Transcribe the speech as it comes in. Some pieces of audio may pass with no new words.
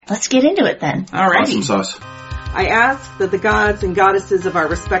let's get into it then. All right. Awesome sauce. I ask that the gods and goddesses of our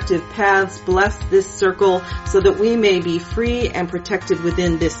respective paths bless this circle so that we may be free and protected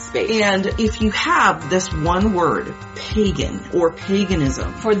within this space. And if you have this one word, pagan or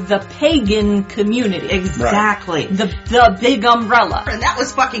paganism. For the pagan community. Exactly. The big umbrella. And that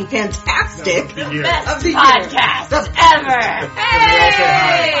was fucking fantastic. Best Of the year. podcast ever.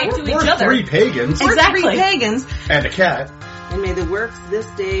 Hey! To each We're other. three pagans We're Exactly. three pagans. and a cat. And may the works this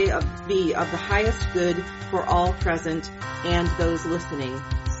day be of the highest good for all present and those listening.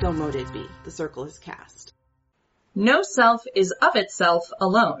 So mote it be. The circle is cast. No self is of itself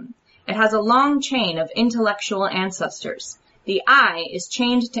alone. It has a long chain of intellectual ancestors. The I is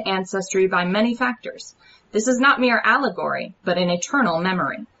chained to ancestry by many factors. This is not mere allegory, but an eternal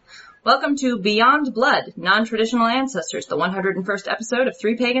memory. Welcome to Beyond Blood, Non-Traditional Ancestors, the 101st episode of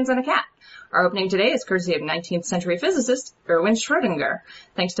Three Pagans and a Cat. Our opening today is courtesy of 19th century physicist Erwin Schrödinger.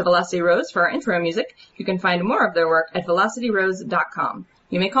 Thanks to Velocity Rose for our intro music. You can find more of their work at velocityrose.com.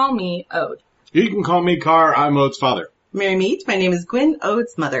 You may call me Ode. You can call me Carr. I'm Ode's father. Merry meet. My name is Gwen,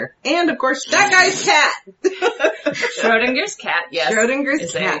 Ode's mother. And of course, that guy's cat. Schrödinger's cat, yes. Schrödinger's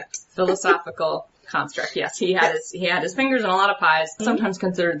is cat. A philosophical construct. Yes, he had his fingers in a lot of pies, sometimes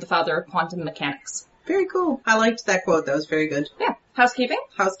considered the father of quantum mechanics. Very cool. I liked that quote. That was very good. Yeah. Housekeeping?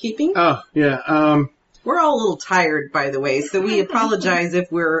 Housekeeping. Oh, yeah, We're all a little tired, by the way, so we apologize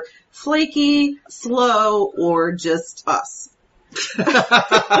if we're flaky, slow, or just us.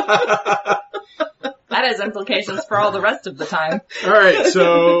 That has implications for all the rest of the time. Alright,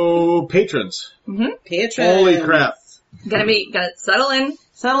 so, patrons. Patrons. Holy crap. Gotta settle in.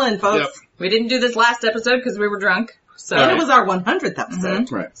 Settle in, folks. Yep. We didn't do this last episode because we were drunk. So, And it was our 100th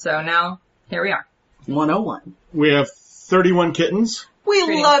episode. Right. so now, here we are. 101. We have 31 kittens. We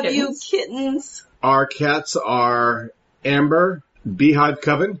Greetings, love kittens. you, kittens. Our cats are Amber, Beehive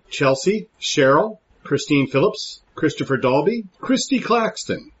Coven, Chelsea, Cheryl, Christine Phillips, Christopher Dalby, Christy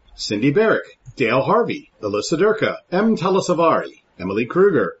Claxton, Cindy Barrick, Dale Harvey, Alyssa Durka, M. Talasavari, Emily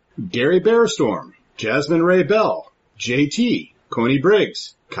Kruger, Gary Bearstorm, Jasmine Ray Bell, JT, Coney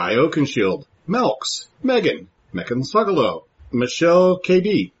Briggs, Kai Oakenshield, Melks, Megan, Megan Sugalo, Michelle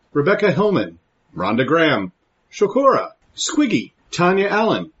KB, Rebecca Hillman, Rhonda Graham, Shokora, Squiggy, Tanya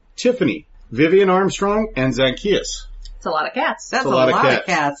Allen, Tiffany, Vivian Armstrong, and Zankias. It's a lot of cats. That's a lot lot of of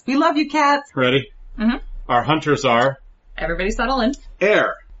cats. We love you, cats. Ready? Mhm. Our hunters are Everybody settle in.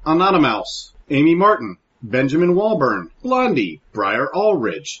 Air, Anonymous, Amy Martin, Benjamin Walburn, Blondie, Briar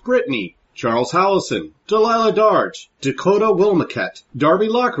Allridge, Brittany, Charles Howison, Delilah Darge, Dakota Wilmaket, Darby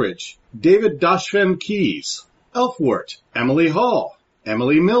Lockridge, David Dashven Keys, Elfwort, Emily Hall,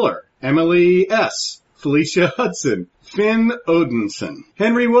 Emily Miller, Emily S., Felicia Hudson, Finn Odinson,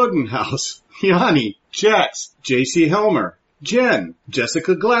 Henry Wodenhouse, Yanni, Jax, J.C. Helmer, Jen,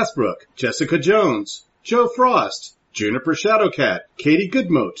 Jessica Glassbrook, Jessica Jones, Joe Frost, Juniper Shadowcat, Katie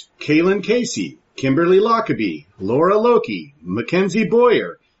Goodmote, Kaylin Casey, Kimberly Lockaby, Laura Loki, Mackenzie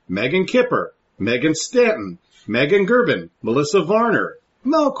Boyer, Megan Kipper, Megan Stanton, Megan Gerben, Melissa Varner,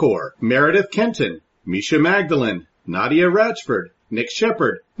 Melkor, Meredith Kenton, Misha Magdalene, Nadia Ratchford, Nick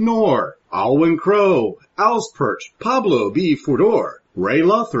Shepard, Nor, Alwyn Crow, Alsperch, Pablo B. Fudor, Ray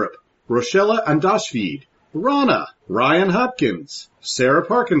Lothrop, Rochella Andashvid, Rana, Ryan Hopkins, Sarah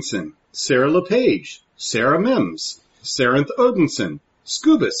Parkinson, Sarah LePage, Sarah Mims, Saranth Odinson,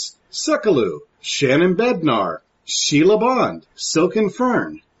 Scubus, Sekalu, Shannon Bednar, Sheila Bond, Silken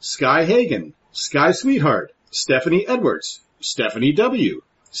Fern, Sky Hagen, Sky Sweetheart, Stephanie Edwards, Stephanie W.,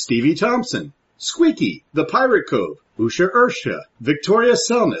 Stevie Thompson, Squeaky, The Pirate Cove, Usha Ursha, Victoria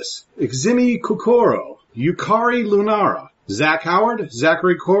Selness, Eximi Kokoro, Yukari Lunara, Zach Howard,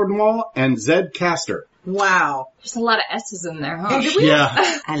 Zachary Cornwall, and Zed Castor. Wow. There's a lot of S's in there, huh?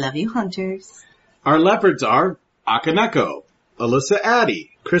 Yeah. I love you, hunters. Our leopards are Akaneko, Alyssa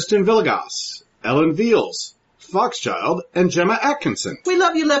Addy, Kristen Villegas, Ellen Veals, Foxchild, and Gemma Atkinson. We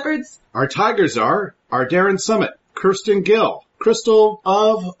love you, leopards. Our tigers are Darren Summit, Kirsten Gill, Crystal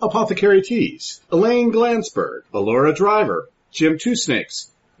of Apothecary Teas, Elaine Glansberg, Alora Driver, Jim Two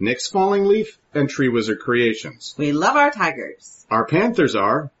Snakes, Nick's Falling Leaf, and Tree Wizard Creations. We love our tigers. Our panthers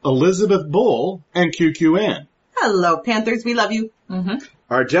are Elizabeth Bull and QQ Ann. Hello, panthers. We love you.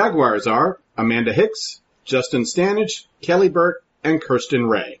 Our jaguars are Amanda Hicks, Justin Stanage, Kelly Burt, and Kirsten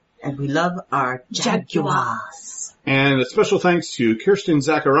Ray. And we love our jaguars. And a special thanks to Kirsten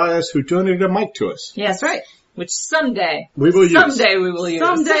Zacharias, who donated a mic to us. Yes. That's right. which someday we will use. Someday we will use.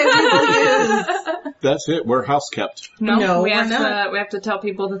 Someday we will use. That's it. We're house kept. No, we we're have to tell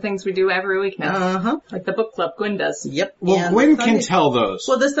people the things we do every week now. Uh-huh. Like the book club Gwen does. Yep. Well, And Gwen Sunday- can tell those.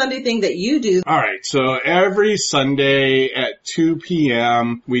 Well, the Sunday thing that you do. All right, so every Sunday at 2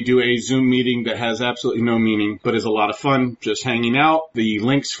 p.m., we do a Zoom meeting that has absolutely no meaning, but is a lot of fun, just hanging out. The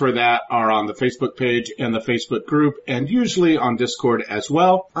links for that are on the Facebook page and the Facebook group, and usually on Discord as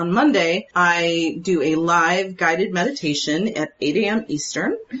well. On Monday, I do a live guided meditation at 8 a.m.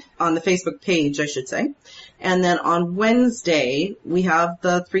 Eastern on the Facebook page, I should say. And then on Wednesday, we have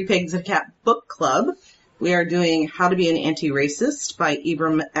the Three Pigs and a Cat book club. We are doing How to Be an Anti-Racist by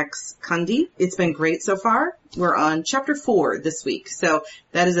Ibram X. Kendi. It's been great so far. We're on chapter 4 this week. So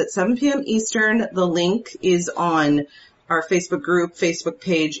that is at 7 p.m. Eastern. The link is on our Facebook group, Facebook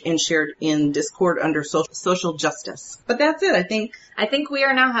page, and shared in Discord under social justice. But that's it, I think. I think we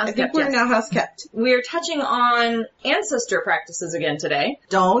are now house I think kept. we're yes. now house kept. We're touching on ancestor practices again today.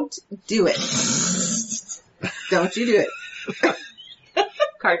 Don't do it. Don't you do it.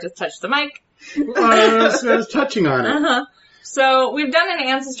 Car just touched the mic. I was touching on it. Uh-huh. So we've done an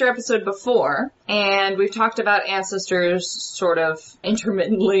ancestor episode before, and we've talked about ancestors sort of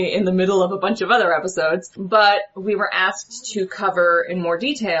intermittently in the middle of a bunch of other episodes, but we were asked to cover in more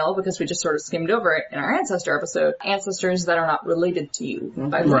detail, because we just sort of skimmed over it in our ancestor episode, ancestors that are not related to you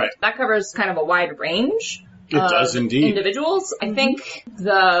by blood. Right. That covers kind of a wide range. It does indeed. Individuals. I think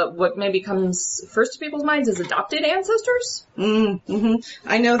what maybe comes first to people's minds is adopted ancestors. Mm-hmm.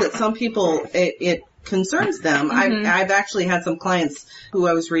 I know that some people, it concerns them. Mm-hmm. I've actually had some clients who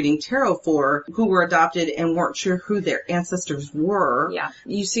I was reading tarot for who were adopted and weren't sure who their ancestors were. Yeah.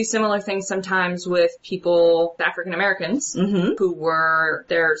 You see similar things sometimes with people, African Americans, who were,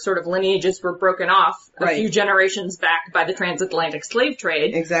 their sort of lineages were broken off a Right. few generations back by the transatlantic slave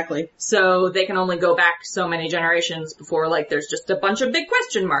trade. Exactly. So they can only go back so many generations before, like, there's just a bunch of big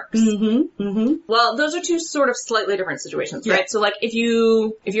question marks. Mm-hmm. Mm-hmm. Well, those are two sort of slightly different situations, Yeah. right? So, like, if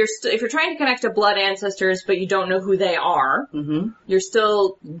you're trying to connect to blood ancestors, but you don't know who they are, you're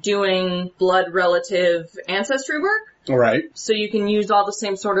still doing blood relative ancestry work. All right. So you can use all the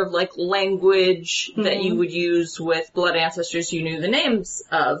same sort of like language that you would use with blood ancestors you knew the names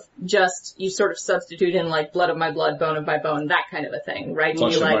of. Just you sort of substitute in like blood of my blood, bone of my bone, that kind of a thing, right?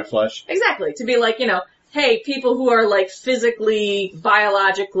 Flesh of my flesh. Exactly. To be like, hey, people who are like physically,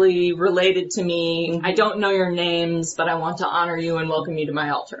 biologically related to me, I don't know your names, but I want to honor you and welcome you to my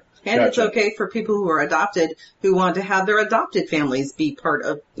altar. And Gotcha. it's okay for people who are adopted who want to have their adopted families be part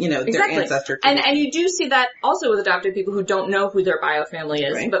of, their ancestor. And you do see that also with adopted people who don't know who their bio family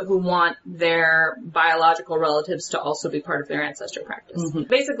is, Right. but who want their biological relatives to also be part of their ancestor practice.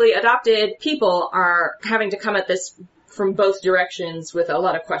 Basically, adopted people are having to come at this from both directions with a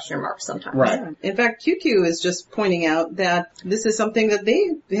lot of question marks sometimes. Right. In fact, QQ is just pointing out that this is something that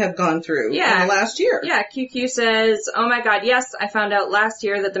they have gone through in the last year. Yeah, QQ says, oh my god, yes, I found out last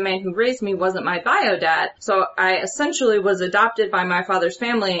year that the man who raised me wasn't my bio dad, so I essentially was adopted by my father's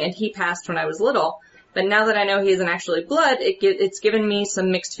family and he passed when I was little. But now that I know he isn't actually blood, it's given me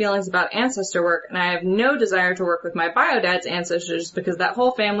some mixed feelings about ancestor work, and I have no desire to work with my bio dad's ancestors because that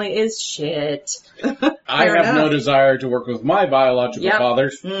whole family is shit. I have enough. no desire to work with my biological Yep.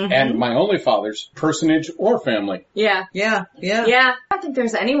 fathers and my only fathers, personage or family. Yeah. Yeah. Yeah. I don't think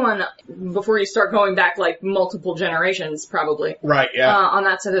there's anyone, before you start going back like multiple generations probably, Right, yeah. on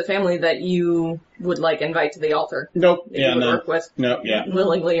that side of the family that you would like invite to the altar. Nope. That Yeah, you would no. work with No, yeah.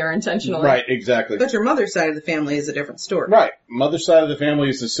 willingly or intentionally. Right, exactly. But your mother's side of the family is a different story. Right. Mother's side of the family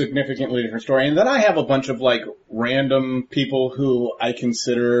is a significantly different story. And then I have a bunch of like random people who I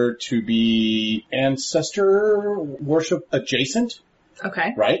consider to be ancestor worship adjacent,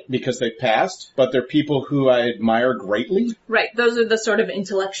 Okay. right? Because they passed, but they're people who I admire greatly. Right. Those are the sort of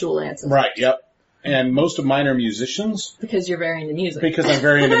intellectual ancestors. Right, yep. And most of mine are musicians Because you're very into music. because I'm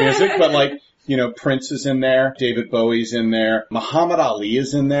very into music, but like, Prince is in there, David Bowie's in there, Muhammad Ali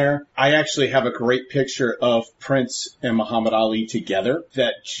is in there. I actually have a great picture of Prince and Muhammad Ali together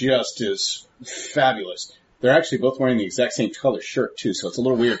that just is fabulous. They're actually both wearing the exact same color shirt too, so it's a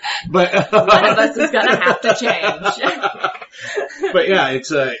little weird. But One of us is gonna have to change. but yeah,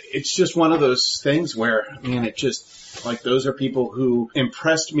 it's just one of those things where, man, it just, like, those are people who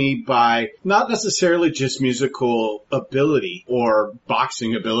impressed me by not necessarily just musical ability or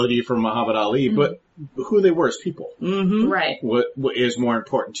boxing ability for Muhammad Ali, but who they were as people. Right. What is more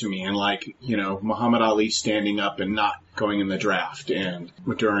important to me. And like, Muhammad Ali standing up and not going in the draft and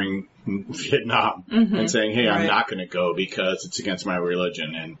during Vietnam and saying, hey, I'm Right. not going to go because it's against my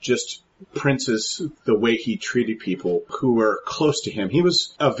religion, and just Prince's, the way he treated people who were close to him. He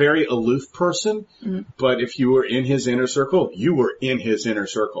was a very aloof person, but if you were in his inner circle, you were in his inner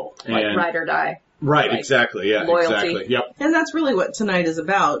circle. Like And- ride or die. Right, like, exactly, yeah, loyalty. exactly, yep. And that's really what tonight is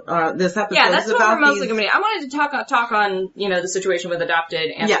about. This episode Yeah, that's is what about we're mostly these... going to be. I wanted to talk on, the situation with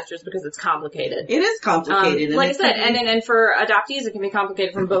adopted ancestors because it's complicated. It is complicated. and Like I it said, can be- and for adoptees, it can be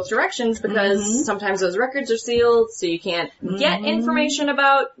complicated from both directions because sometimes those records are sealed, so you can't get information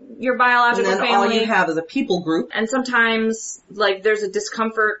about your and biological then family. all you have is a people group. And sometimes, there's a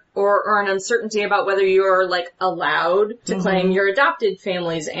discomfort or an uncertainty about whether you're, allowed to claim your adopted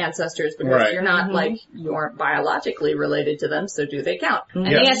family's ancestors because Right. you're not, you aren't biologically related to them, so do they count? And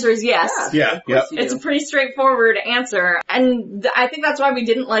Yeah. the answer is yes. Yeah, Of course you It's do. a pretty straightforward answer, and I think that's why we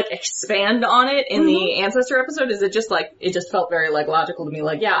didn't expand on it in the ancestor episode. Is it just felt very logical to me?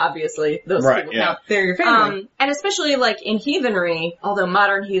 Yeah, obviously those Right, people yeah. count. They're your family. And especially in heathenry, although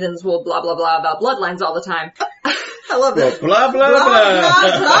modern heathens will blah blah blah about bloodlines all the time. I love Well, that. blah, blah, Blah,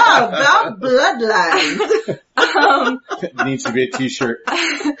 blah. blah, about bloodlines. It needs to be a t-shirt.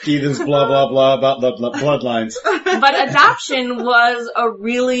 Heathens blah, blah, blah about the bloodlines. But adoption was a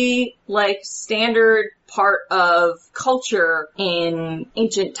really standard part of culture in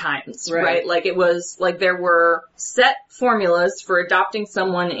ancient times, Right. right? It was there were set formulas for adopting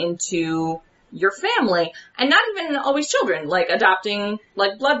someone into your family, and not even always children, adopting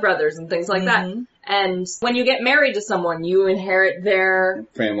blood brothers and things like that. And when you get married to someone, you inherit their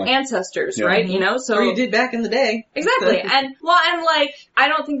Family. ancestors, Yeah. right? So Or you did back in the day. exactly. And I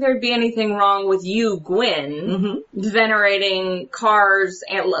don't think there'd be anything wrong with you, Gwyn, venerating Car's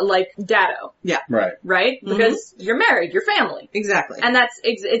and Dado, Right. right? Because you're married, you're family. Exactly. And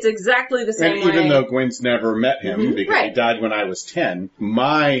it's exactly the same And way. even though Gwen's never met him because he Right. died when I was 10,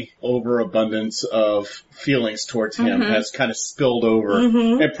 my overabundance of feelings towards him has kind of spilled over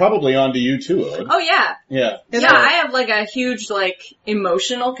and probably onto you too, Ode. Oh yeah. Yeah. Yeah, I have a huge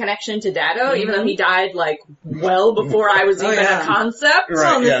emotional connection to Dado, even though he died well before I was even yeah. a concept. Right.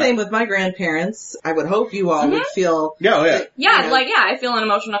 Well, and the yeah. same with my grandparents. I would hope you all would feel... Yeah, yeah. Yeah, I feel an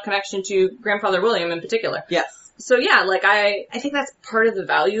emotional connection to Grandfather William in particular. Yes. So yeah, I think that's part of the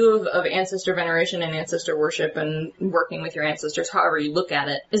value of ancestor veneration and ancestor worship and working with your ancestors, however you look at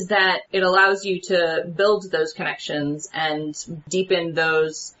it, is that it allows you to build those connections and deepen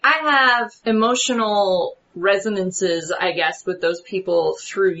those. I have emotional resonances, I guess, with those people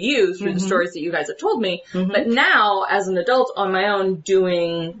through the stories that you guys have told me. But now, as an adult on my own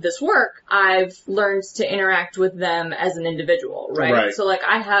doing this work, I've learned to interact with them as an individual, right? Right. So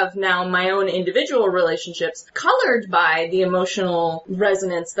I have now my own individual relationships colored by the emotional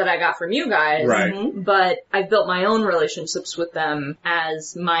resonance that I got from you guys. Right. But I've built my own relationships with them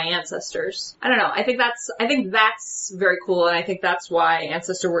as my ancestors. I don't know. I think that's very cool, and I think that's why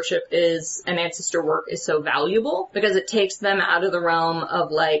ancestor worship and ancestor work is so valuable, because it takes them out of the realm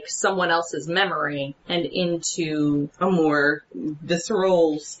of someone else's memory and into A more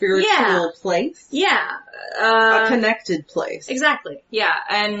visceral, spiritual place. yeah, A connected place. exactly. Yeah.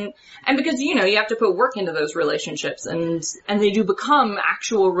 And because, you have to put work into those relationships and they do become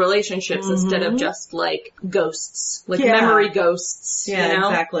actual relationships instead of just ghosts, Yeah. memory ghosts, Yeah, you know?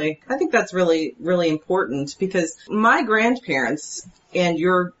 exactly. I think that's really, really important because my grandparents and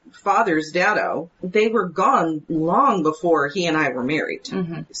your father's Dado, they were gone long before he and I were married.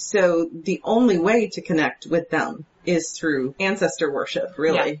 So the only way to connect with them is through ancestor worship,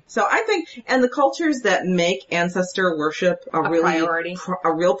 really. Yeah. So I think, and the cultures that make ancestor worship a priority.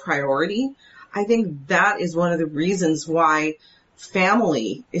 a real priority, I think that is one of the reasons why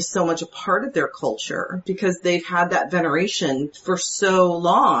family is so much a part of their culture, because they've had that veneration for so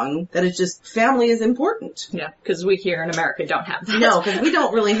long that it's just, family is important. Yeah. Because we here in America don't have that. No, because we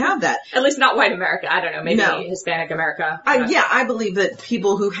don't really have that. At least not white America. I don't know. Maybe No. Hispanic America. I believe that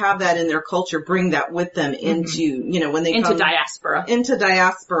people who have that in their culture bring that with them into, when they Into come diaspora. into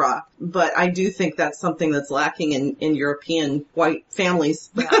diaspora. But I do think that's something that's lacking in European white families,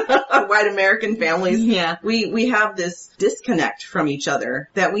 white American families. Yeah. We have this disconnect from each other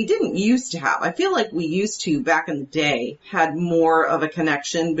that we didn't used to have. I feel like we used to, back in the day, had more of a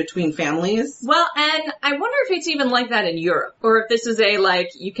connection between families. Well, and I wonder if it's even like that in Europe. Or if this is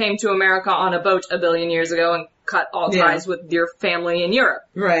you came to America on a boat a billion years ago and cut all ties with your family in Europe.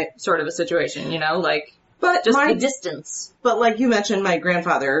 Right. Sort of a situation, But just the distance. But like you mentioned, my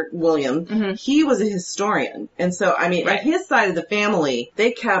grandfather, William, he was a historian. And so, on his side of the family,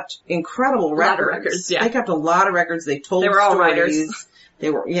 they kept incredible lot of records. records, yeah. They kept a lot of records. They told They were all stories. writers. They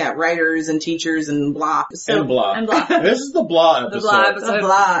were, writers and teachers and blah. So, And blah. And blah. This is the blah episode. The blah episode. the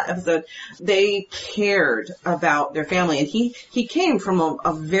blah episode. They cared about their family, and he came from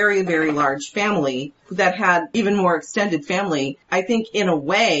a very, very large family that had even more extended family. I think in a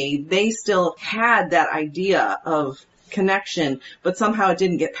way they still had that idea of connection, but somehow it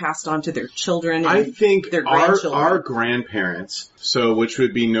didn't get passed on to their children and I think their our grandchildren. grandparents, so which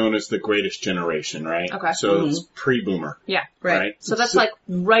would be known as the greatest generation, right? Okay. So it's pre-boomer, Yeah. right? So that's like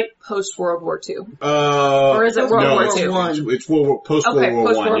right post World War II. Or is it World no, War it's, II? It's post Okay, World War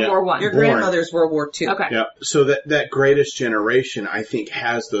post One. World Yeah. War One. Your Born. grandmother's World War II. Okay. Yeah. So that greatest generation, I think,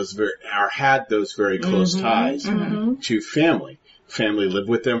 has those had those very close ties to family. Family lived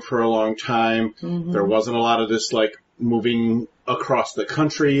with them for a long time. There wasn't a lot of this like moving across the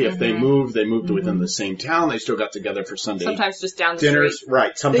country. If they moved within the same town. They still got together for Sunday Sometimes just down the dinners, street.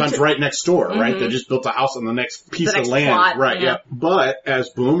 right? Sometimes right next door, right? They just built a house on the next piece The next of land, plot, right? yeah. But as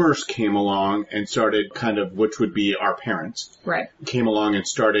boomers came along and started kind of, which would be our parents, Right. came along and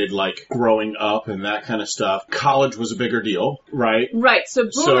started like growing up and that kind of stuff. College was a bigger deal, right? Right. So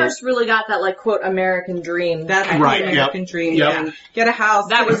boomers really got that like quote American dream. That's kind of right, the thing. American dream. Yep. And get a house,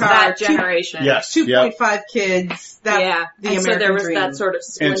 That get a was car, that generation. Yes. Yep. 2.5 kids. That's Yeah. the And American so there was dream. that sort of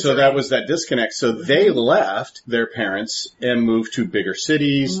And so that was that disconnect. So they left their parents and moved to bigger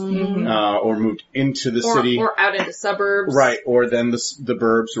cities, or moved into the city. or out into suburbs. Right, or then the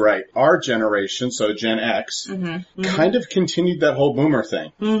burbs, right. Our generation, so Gen X, kind of continued that whole boomer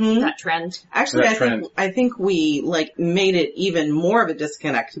thing. That trend. Actually, that I think we like made it even more of a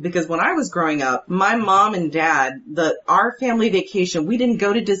disconnect because when I was growing up, my mom and dad, our family vacation, we didn't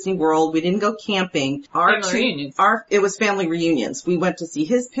go to Disney World, we didn't go camping. Reunions. It was family reunions. We went to see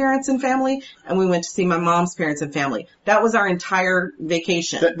his parents and family, and we went to see my mom's parents and family. That was our entire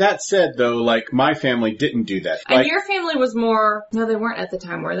vacation. That said, though, like, my family didn't do that. And Like, your family was more, no, they weren't at the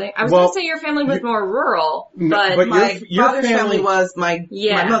time, were they? I was Well, going to say your family was more rural, but my your father's family was my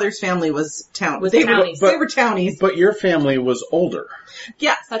mother's family was town. Was they townies. They were townies. but your family was older.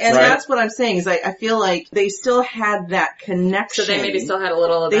 Yes, That's and right. that's what I'm saying is I feel like they still had that connection. so they maybe still had a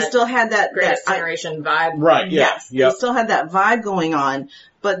little of They that still had that greatest that generation vibe. Right, yeah. Yes, Yep. they still had that vibe going on.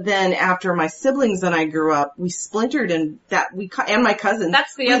 But then after my siblings and I grew up, we splintered and and my cousins.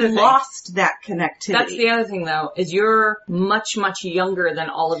 That's the we other thing. lost that connectivity. That's the other thing though, is you're much, much younger than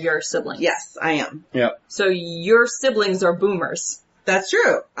all of your siblings. Yes, I am. Yep. So your siblings are boomers. That's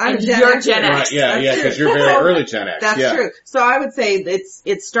true. I'm And Gen you're X. Gen X. Right, yeah, That's yeah, true. because you're very early Gen X. That's yeah. true. So I would say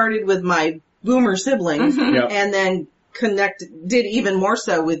it started with my boomer siblings Yep. and then did even more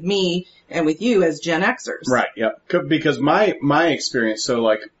so with me and with you as Gen Xers. Right, yep. Because my experience, so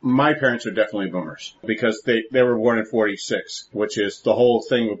like, my parents are definitely boomers. Because they were born in 46, which is the whole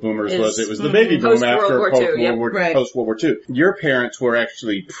thing with boomers was it was the baby boom Post-World after War II, yep. Right. post-World War II. Your parents were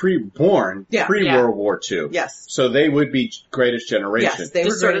actually pre-born, Yeah. pre-World War II. Yes. So they would be greatest generation. Yes, they were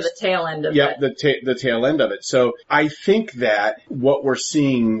Just sort of great. the tail end of Yep, it. the tail end of it. So I think that what we're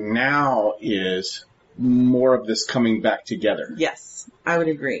seeing now is more of this coming back together. Yes, I would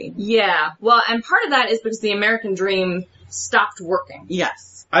agree. Yeah. Well, and part of that is because the American dream stopped working.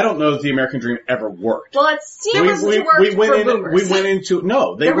 Yes. I don't know that the American dream ever worked. Well, it seems to work for boomers. We went into There was went an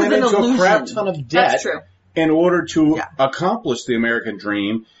into illusion. a crap ton of debt That's true. in order to Yeah. accomplish the American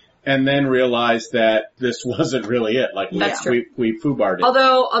dream, and then realized that this wasn't really it. Like That's we foobarred it.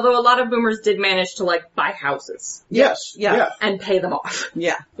 Although a lot of boomers did manage to like buy houses Yes, Yeah. yeah. and pay them off,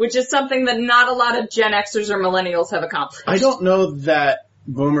 Yeah. which is something that not a lot of Gen Xers or millennials have accomplished. I don't know that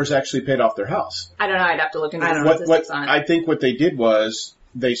boomers actually paid off their house. I don't know. I'd have to look into I the don't know. statistics on it. I think what they did was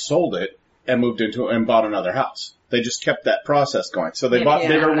they sold it and moved into and bought another house. They just kept that process going. So they Yeah, bought yeah,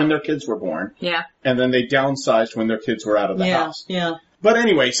 I bigger don't when know. their kids were born, Yeah. and then they downsized when their kids were out of the house. Yeah. But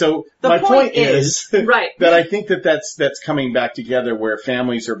anyway, so The my point point is Right. that I think that's coming back together where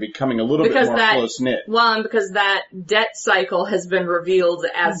families are becoming a little Because bit more that- close knit. Well, and because that debt cycle has been revealed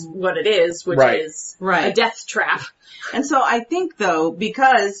as what it is, which Right. is Right. a death trap. And so I think though,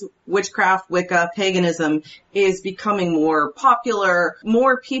 because witchcraft, Wicca, paganism is becoming more popular,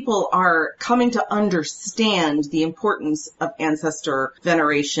 more people are coming to understand the importance of ancestor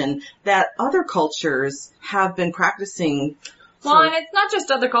veneration that other cultures have been practicing. Well, and it's not just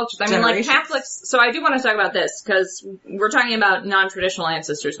other cultures. I mean, like Generations. Catholics. So I do want to talk about this because we're talking about non-traditional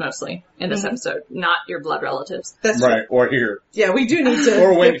ancestors mostly in this episode, not your blood relatives. That's Right, or here, Yeah, we do need to.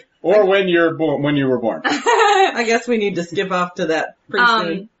 or when you're born, when you were born. I guess we need to skip off to that pretty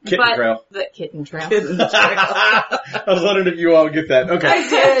soon. Kitten but trail. the kitten trail. I was wondering if you all get that. Okay. I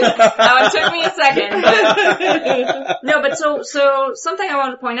did. That one took me a second. But no, but so something I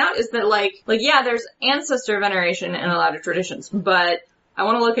wanted to point out is that like yeah, there's ancestor veneration in a lot of traditions, but I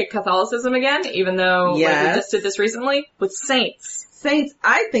want to look at Catholicism again, even though we just did this recently, with saints. Saints,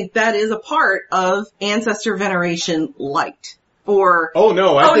 I think that is a part of ancestor veneration light. Or I think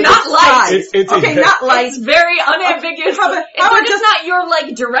not light. It's not light. It's very unambiguous. They're just not your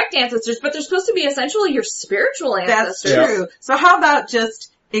like direct ancestors, but they're supposed to be essentially your spiritual ancestors. That's true. So how about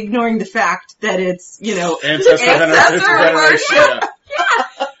just ignoring the fact that it's, ancestor veneration.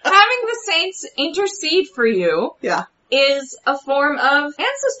 Yeah. Having the saints intercede for you. Yeah. Is a form of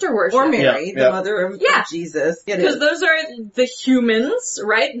ancestor worship. Or Mary, the mother of Jesus. Because those are the humans,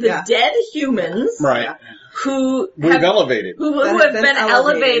 right? The dead humans. Right. Who we've elevated. Who have been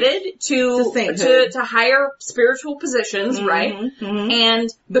elevated to higher spiritual positions, right? Mm-hmm. And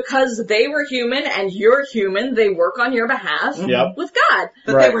because they were human and you're human, they work on your behalf with God.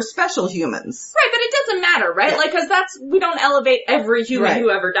 But they were special humans. Right, but it doesn't matter, right? Like, cause we don't elevate every human who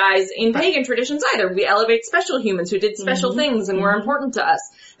ever dies in pagan traditions either. We elevate special humans who did special things and were important to us.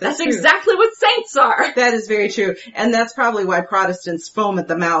 That's exactly what saints are. That is very true. And that's probably why Protestants foam at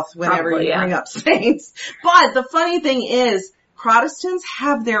the mouth whenever you bring up saints. But the funny thing is, Protestants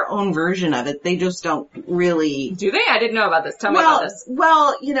have their own version of it. They just don't really... Do they? I didn't know about this. Tell me about this.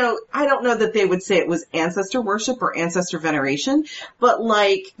 Well, I don't know that they would say it was ancestor worship or ancestor veneration, but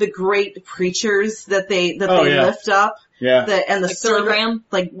like the great preachers that they lift up. Yeah. And the like Billy Graham?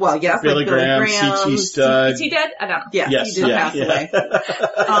 Billy Graham, C.T. Studd. Is he dead? I don't know. Yes, he did pass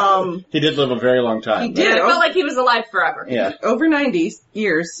away. He did live a very long time. He did. Yeah, it felt like he was alive forever. Yeah. Over 90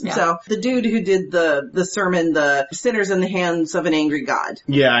 years. Yeah. So, the dude who did the sermon, the sinners in the hands of an angry God.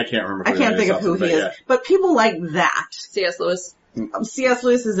 Yeah, I can't remember. I can't think of who he is. But people like that. C.S. Lewis. C.S.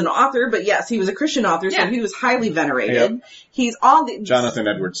 Lewis is an author, but yes, he was a Christian author, so he was highly venerated. Yep. He's all the... Jonathan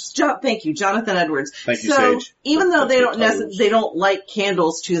Edwards. Thank you, Jonathan Edwards. Thank you, so, Sage. even though they don't light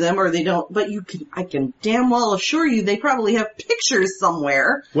candles to them, or they don't, but I can damn well assure you they probably have pictures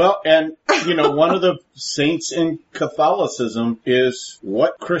somewhere. Well, and, one of the saints in Catholicism is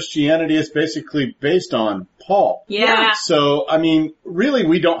what Christianity is basically based on, Paul. Yeah. So, really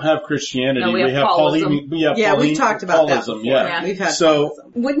we don't have Christianity. No, we have Paulism. We've talked about that before. Yeah. We've had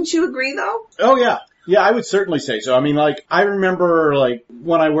Paulism. Wouldn't you agree though? Oh yeah. Yeah, I would certainly say so. I remember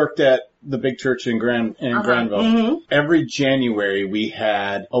when I worked at the big church in Granville, every January we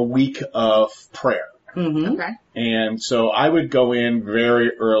had a week of prayer. Mm-hmm. Okay. And so I would go in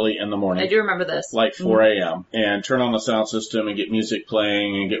very early in the morning. I do remember this. Like 4 a.m. and turn on the sound system and get music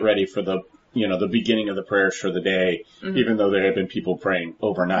playing and get ready for the beginning of the prayers for the day, even though there had been people praying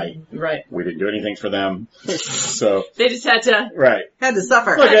overnight. Right. We didn't do anything for them. So. They just had to. Right. Had to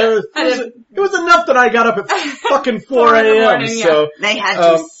suffer. Look, it was enough that I got up at fucking 4 a.m. So. They had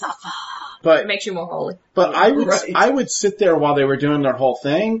to suffer. But it makes you more holy. But I would sit there while they were doing their whole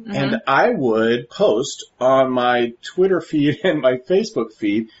thing, and I would post on my Twitter feed and my Facebook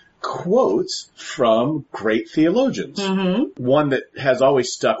feed quotes from great theologians. Mm-hmm. One that has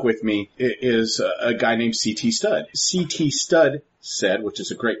always stuck with me is a guy named C.T. Studd. C.T. Studd said, which is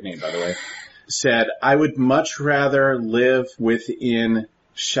a great name by the way, said, I would much rather live within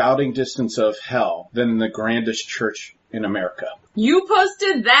shouting distance of hell than the grandest church in America. You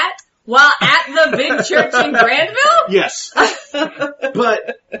posted that while at the big church in Granville? Yes.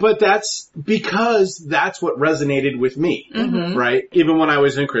 But that's because that's what resonated with me, right? Even when I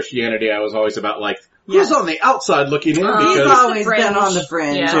was in Christianity, I was always about who's on the outside looking in? Because he's always been on the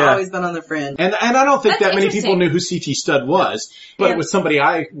fringe. Yeah. Always been on the fringe. And I don't think that many people knew who C.T. Studd was, but it was somebody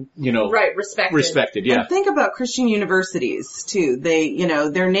I, respected. Yeah. And think about Christian universities too.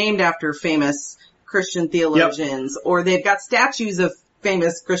 They're named after famous Christian theologians, or they've got statues of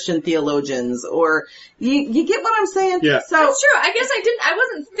famous Christian theologians, or you get what I'm saying? Yeah. So that's true. I guess I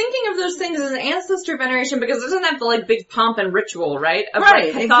wasn't thinking of those things as ancestor veneration because it doesn't have the big pomp and ritual, right? Of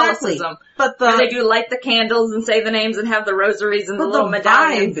Catholicism. Exactly. But where they do light the candles and say the names and have the rosaries and the little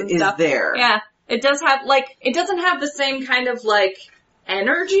medallions and stuff. Is there. Yeah. It does have it doesn't have the same kind of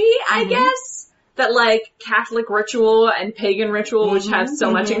energy, I guess, that Catholic ritual and pagan ritual, which have so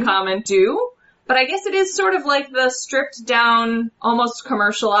much in common, do. But I guess it is sort of the stripped down, almost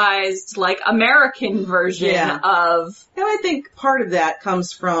commercialized, American version of... And I think part of that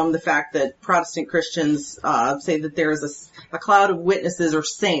comes from the fact that Protestant Christians say that there is a cloud of witnesses or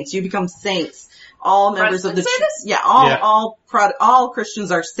saints. You become saints. All members of the say this? Yeah, all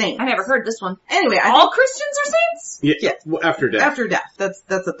Christians are saints. I never heard this one. Anyway, all Christians are saints? Yeah. Well, after death. After death.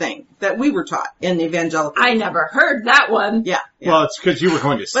 That's a thing that we were taught in evangelical. I never heard that one. Yeah. Well, it's because you were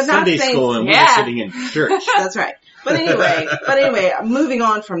going to Sunday school and we were sitting in church. That's right. But anyway, moving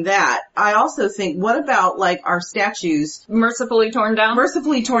on from that, I also think, what about like our statues Mercifully torn down?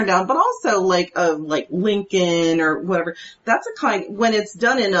 mercifully torn down, but also like Lincoln or whatever. That's a kind, when it's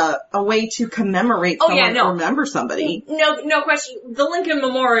done in a way to commemorate someone or remember somebody. No question. The Lincoln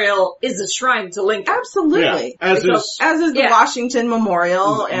Memorial is a shrine to Lincoln. Absolutely. Yeah, as is the Washington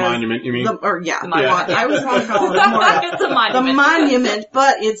Memorial. And monument, you mean? The monument. Yeah. I was going to call it a memorial. It's a monument. The monument,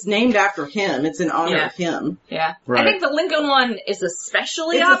 but it's named after him. It's in honor of him. Yeah. Right. I think the Lincoln one is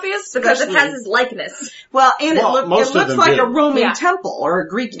especially It's obvious because it has his likeness. Well, and it most of looks them like do. a Roman temple or a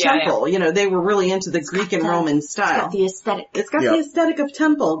Greek temple. Yeah. You know, they were really into the Greek and Roman style. The aesthetic. It's got the aesthetic of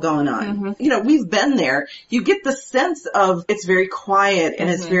temple going on. Mm-hmm. You know, we've been there. You get the sense of it's very quiet and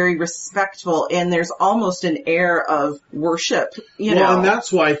it's very respectful and there's almost an air of worship, you know. And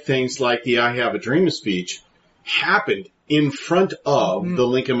that's why things like the I Have a Dream speech happened in front of the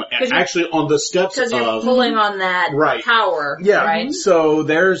Lincoln, actually on the steps of... Because you're pulling on that power, right? So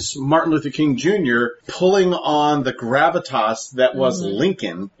there's Martin Luther King Jr. pulling on the gravitas that was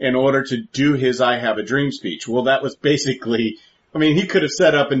Lincoln in order to do his I Have a Dream speech. Well, that was basically... I mean, he could have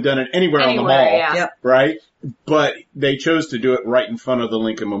set up and done it anywhere on the mall, right? But they chose to do it right in front of the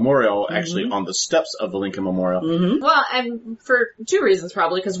Lincoln Memorial, actually on the steps of the Lincoln Memorial. Mm-hmm. Well, and for two reasons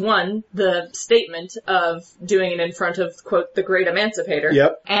probably, because one, the statement of doing it in front of, quote, the great emancipator.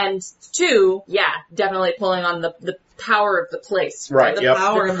 Yep. And two, definitely pulling on the power of the place. Right, The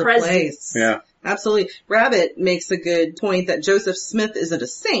power of the place. Yeah. Absolutely. Rabbit makes a good point that Joseph Smith isn't a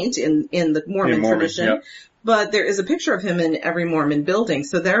saint in the Mormon tradition. Yep. But there is a picture of him in every Mormon building,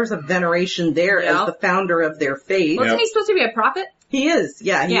 so there's a veneration there as the founder of their faith. Wasn't he supposed to be a prophet? He is,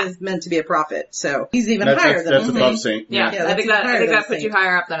 he is meant to be a prophet, so he's even higher than a saint. That's above saint. Yeah, I think that puts you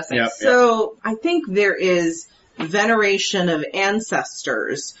higher up than a saint. Yep. So I think there is veneration of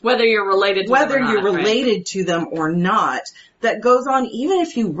ancestors, whether you're related to them or not, that goes on even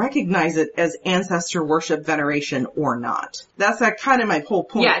if you recognize it as ancestor worship, veneration or not. That's kind of my whole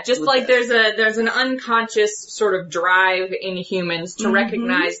point. Yeah, just like there's an unconscious sort of drive in humans to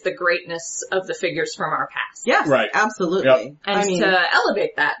recognize the greatness of the figures from our past. Yes, right. Absolutely. Yep. And to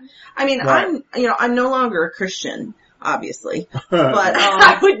elevate that. I mean, Right. I'm no longer a Christian, obviously, but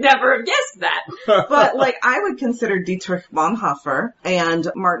I would never have guessed that. but like I would consider Dietrich Bonhoeffer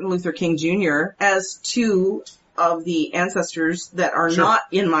and Martin Luther King Jr. as two of the ancestors that are not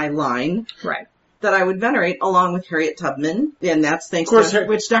in my line. Right. That I would venerate along with Harriet Tubman, and that's thanks to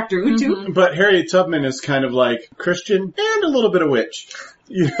Witch Doctor Utu. But Harriet Tubman is kind of like Christian and a little bit of witch.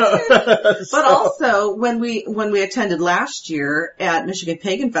 You know? But also, when we attended last year at Michigan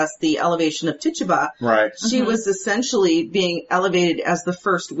Pagan Fest, the elevation of Tituba, right. She was essentially being elevated as the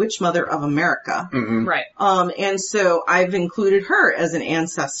first witch mother of America. Mm-hmm. Right. And so I've included her as an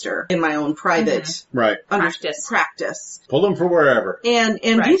ancestor in my own private practice. Pull them from wherever. And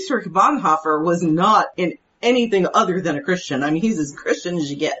Dietrich Bonhoeffer was not in anything other than a Christian. I mean, he's as Christian as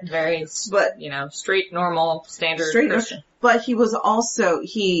you get. Very, straight, normal, standard Christian. But he was also,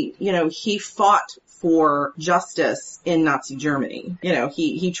 he fought for justice in Nazi Germany. You know,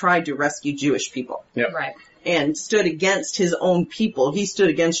 he tried to rescue Jewish people. Yep. Right. And stood against his own people. He stood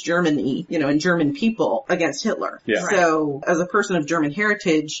against Germany, and German people against Hitler. Yeah. So, as a person of German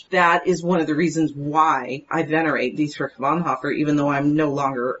heritage, that is one of the reasons why I venerate Dietrich Bonhoeffer, even though I'm no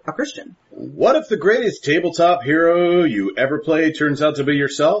longer a Christian. What if the greatest tabletop hero you ever played turns out to be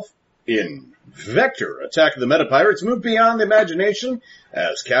yourself? In Vector, Attack of the Meta-Pirates, move beyond the imagination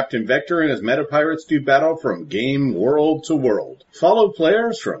as Captain Vector and his Meta-Pirates do battle from game world to world. Follow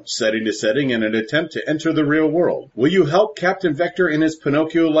players from setting to setting in an attempt to enter the real world. Will you help Captain Vector in his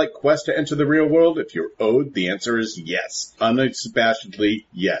Pinocchio-like quest to enter the real world? If you're owed, the answer is yes. Unabashedly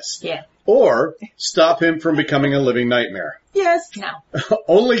yes. Yeah. Or stop him from becoming a living nightmare. Yes. No.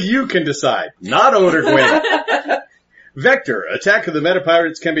 Only you can decide, not Old or Gwyn. Vector, Attack of the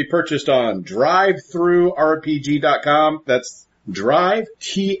Meta-Pirates can be purchased on drivethrurpg.com. That's drive,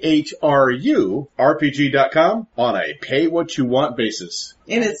 THRU, RPG.com on a pay-what-you-want basis.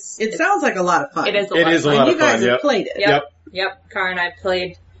 And it sounds like a lot of fun. It is a lot of fun. And you guys have played it. Yep. Cara and I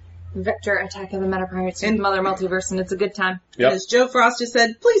played Vector, Attack of the Meta-Pirates with Mother Multiverse, and it's a good time. Yep. And as Joe Frost just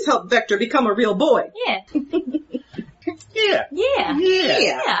said, please help Vector become a real boy. Yeah. Yeah. Yeah.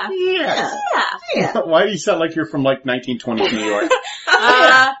 Yeah. Yeah. Why do you sound like you're from like 1920s New York?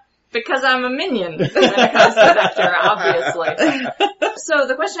 Because I'm a minion when it comes to Vector, obviously. So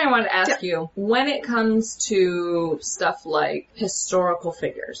the question I wanted to ask you, when it comes to stuff like historical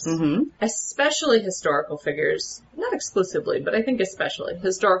figures, especially historical figures, not exclusively, but I think especially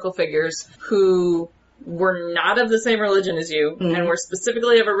historical figures who were not of the same religion as you and were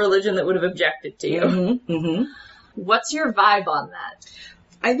specifically of a religion that would have objected to you. What's your vibe on that?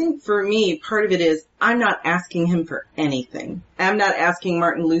 I think for me, part of it is I'm not asking him for anything. I'm not asking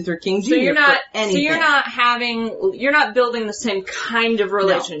Martin Luther King Jr. So you're not, for anything. you're not building the same kind of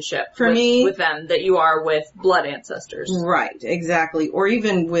relationship For me, with them that you are with blood ancestors. Right, exactly. Or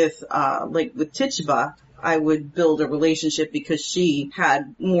even with, like with Tituba, I would build a relationship because she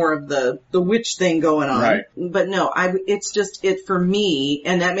had more of the witch thing going on. Right. But no, it's just it for me,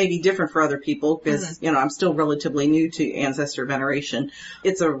 and that may be different for other people because, I'm still relatively new to ancestor veneration.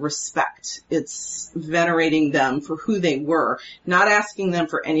 It's a respect. It's venerating them for who they were, not asking them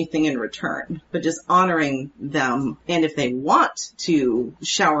for anything in return, but just honoring them. And if they want to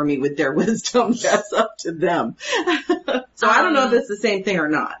shower me with their wisdom, that's up to them. So I don't know if it's the same thing or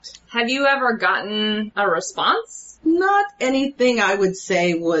not. Have you ever gotten a response? Not anything I would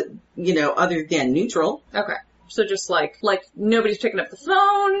say would, other than neutral. Okay. So just like nobody's picking up the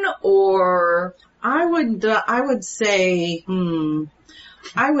phone, or I would say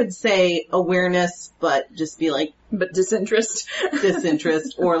awareness, but just be like, but disinterest.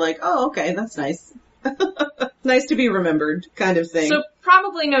 or like, oh, okay, that's nice. Nice to be remembered kind of thing. So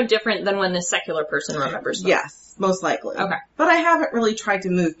probably no different than when the secular person remembers them. Yes, most likely. Okay. But I haven't really tried to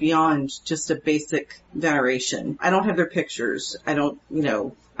move beyond just a basic veneration. I don't have their pictures. I don't,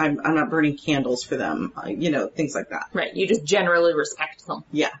 I'm not burning candles for them, things like that. Right. You just generally respect them.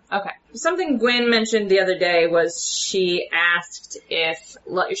 Yeah. Okay. Something Gwen mentioned the other day was she asked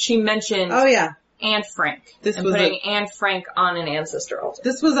she mentioned Oh yeah. Anne Frank. This and was putting Anne Frank on an ancestor altar.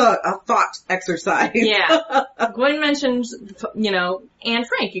 This was a thought exercise. Yeah. Gwen mentioned, Anne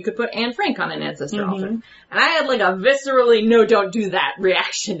Frank. You could put Anne Frank on an ancestor altar. And I had like a viscerally, no, don't do that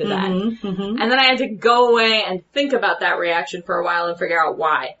reaction to that. And then I had to go away and think about that reaction for a while and figure out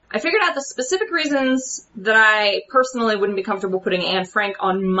why. I figured out the specific reasons that I personally wouldn't be comfortable putting Anne Frank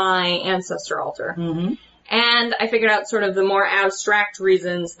on my ancestor altar. And I figured out sort of the more abstract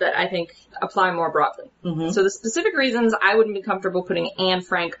reasons that I think apply more broadly. So the specific reasons I wouldn't be comfortable putting Anne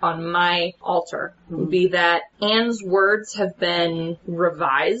Frank on my altar would be that Anne's words have been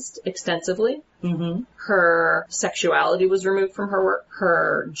revised extensively. Her sexuality was removed from her work.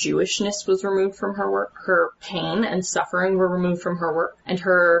 Her Jewishness was removed from her work. Her pain and suffering were removed from her work. And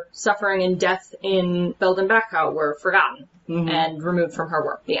her suffering and death in Belden Bachau were forgotten and removed from her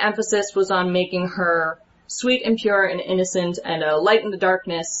work. The emphasis was on making her sweet and pure and innocent and a light in the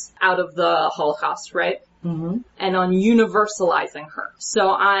darkness out of the Holocaust, right? And on universalizing her.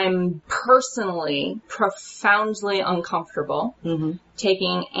 So I'm personally profoundly uncomfortable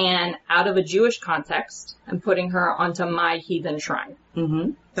taking Anne out of a Jewish context and putting her onto my heathen shrine.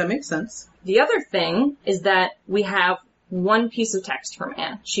 That makes sense. The other thing is that we have one piece of text from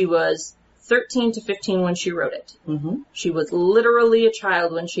Anne. She was 13 to 15 when she wrote it. She was literally a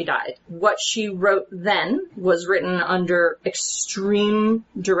child when she died. What she wrote then was written under extreme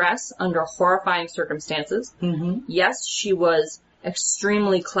duress, under horrifying circumstances. Yes, she was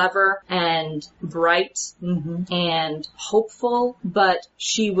extremely clever and bright and hopeful, but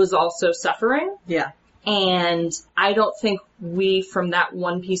she was also suffering. Yeah. And I don't think we, from that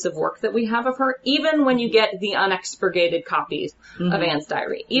one piece of work that we have of her, even when you get the unexpurgated copies of Anne's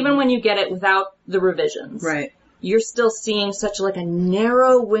diary, even when you get it without the revisions, Right. you're still seeing such like a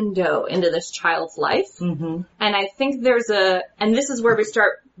narrow window into this child's life. And I think and this is where we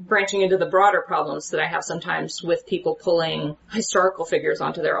start branching into the broader problems that I have sometimes with people pulling historical figures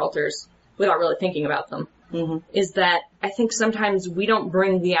onto their altars without really thinking about them. Is that I think sometimes we don't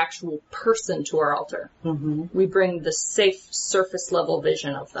bring the actual person to our altar. We bring the safe surface level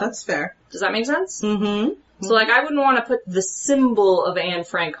vision of them. That's fair. Does that make sense? So like I wouldn't want to put the symbol of Anne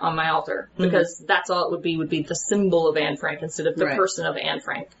Frank on my altar because that's all it would be the symbol of Anne Frank instead of the person of Anne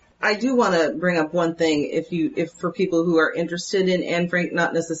Frank. I do want to bring up one thing if for people who are interested in Anne Frank,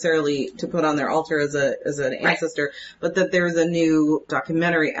 not necessarily to put on their altar as an ancestor, but that there's a new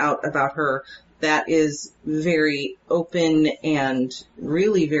documentary out about her that is very open and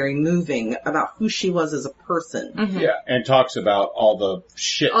really very moving about who she was as a person. Yeah, and talks about all the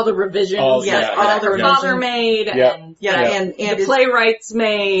shit. All the revisions all that her father made and the playwrights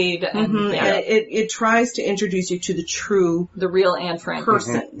made. And, it tries to introduce you to the real Anne Frank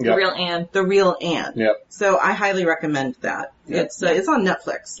person. The real Anne. The real Anne. Yep. So I highly recommend that. It's on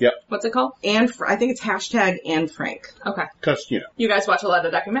Netflix. Yep. What's it called? I think it's #Anne Frank. Okay. Because, You guys watch a lot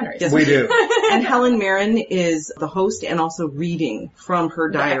of documentaries. Yes, we do. And Helen Mirren is the host and also reading from her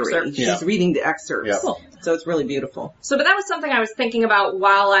diary. excerpts. She's reading the excerpts. Yeah. Cool. So it's really beautiful. But that was something I was thinking about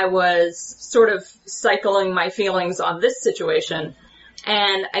while I was sort of cycling my feelings on this situation,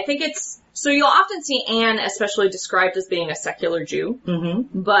 And I think so you'll often see Anne especially described as being a secular Jew,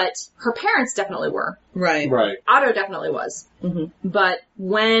 but her parents definitely were. Right. Right. Otto definitely was. But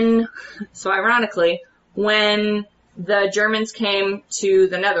ironically, when the Germans came to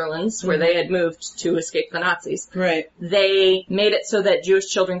the Netherlands, where they had moved to escape the Nazis, Right. they made it so that Jewish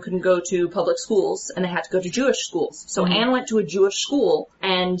children couldn't go to public schools, and they had to go to Jewish schools. So Anne went to a Jewish school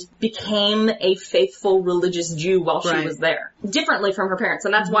and became a faithful religious Jew while she was there. Differently from her parents,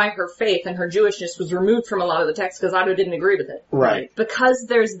 and that's why her faith and her Jewishness was removed from a lot of the text, because Otto didn't agree with it. Right. Because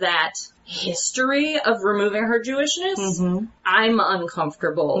there's that history of removing her Jewishness, I'm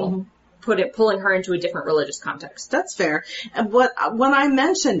uncomfortable pulling her into a different religious context. That's fair. And when I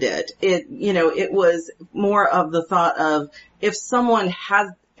mentioned it, it was more of the thought of if someone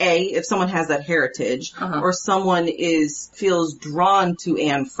has that heritage, or someone feels drawn to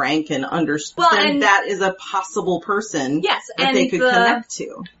Anne Frank and understands that is a possible person that they could connect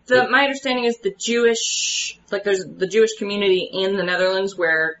to. My understanding is the Jewish, there's the Jewish community in the Netherlands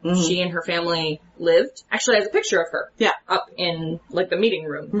where she and her family lived. Actually has a picture of her. Yeah. Up in, the meeting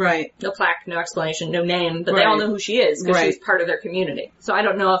room. Right. No plaque, no explanation, no name, but they all know who she is because she's part of their community. So I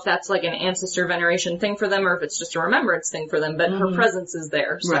don't know if that's an ancestor veneration thing for them or if it's just a remembrance thing for them, but her presence is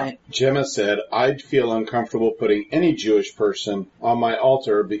there. So. Right. Gemma said, I'd feel uncomfortable putting any Jewish person on my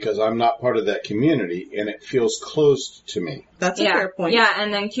altar because I'm not part of that community and it feels closed to me. That's a fair point. Yeah,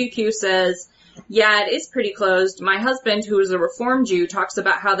 and then QQ says, yeah, it is pretty closed. My husband, who is a Reformed Jew, talks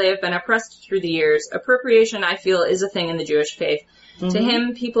about how they have been oppressed through the years. Appropriation, I feel, is a thing in the Jewish faith. To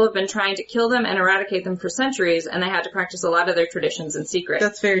him, people have been trying to kill them and eradicate them for centuries, and they had to practice a lot of their traditions in secret.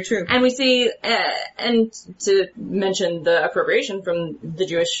 That's very true. And we see, and to mention the appropriation from the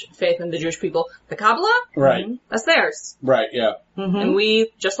Jewish faith and the Jewish people, the Kabbalah? Right. That's theirs. Right, yeah. And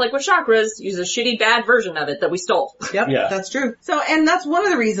we, just like with chakras, use a shitty bad version of it that we stole. Yep, Yeah. That's true. So, and that's one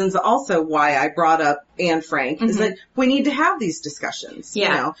of the reasons also why I brought up Anne Frank, is that we need to have these discussions.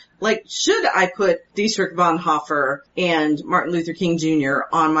 Yeah. Should I put Dietrich Bonhoeffer and Martin Luther King Jr.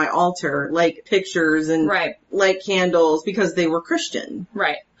 on my altar, like pictures and like candles because they were Christian?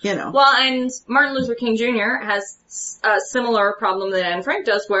 Right. Well, and Martin Luther King Jr. has a similar problem that Anne Frank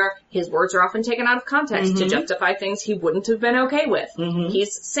does, where his words are often taken out of context to justify things he wouldn't have been okay with.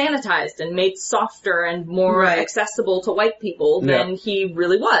 He's sanitized and made softer and more accessible to white people than he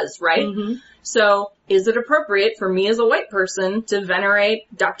really was, right? So, is it appropriate for me as a white person to venerate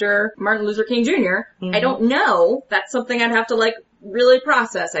Dr. Martin Luther King Jr.? I don't know. That's something I'd have to, really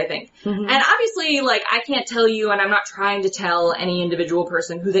process, I think. And obviously, I can't tell you, and I'm not trying to tell any individual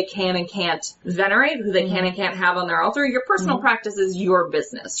person who they can and can't venerate, who they can and can't have on their altar. Your personal practice is your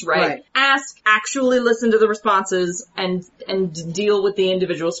business, right? Ask, actually listen to the responses, and deal with the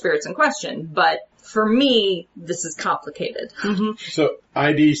individual spirits in question. But for me, this is complicated. So,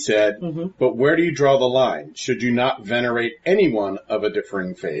 ID said, but where do you draw the line? Should you not venerate anyone of a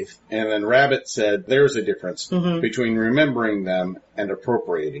differing faith? And then Rabbit said, there's a difference between remembering them and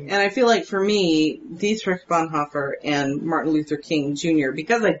appropriating them. And I feel like for me, Dietrich Bonhoeffer and Martin Luther King Jr.,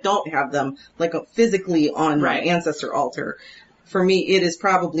 because I don't have them physically on my ancestor altar, for me, it is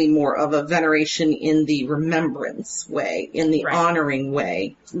probably more of a veneration in the remembrance way, in the honoring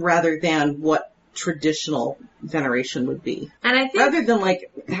way, rather than what traditional veneration would be. And I think, rather than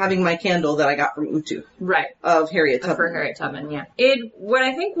having my candle that I got from Utu. Right. Of Harriet Tubman. For Harriet Tubman, yeah. What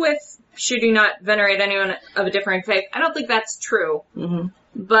I think with should you not venerate anyone of a different faith, I don't think that's true.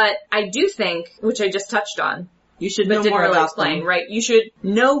 But I do think, which I just touched on, you should know more really about explain, them. right? You should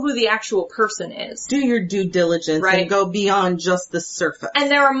know who the actual person is. Do your due diligence and go beyond just the surface. And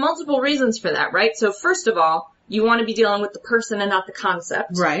there are multiple reasons for that, right? So first of all, you want to be dealing with the person and not the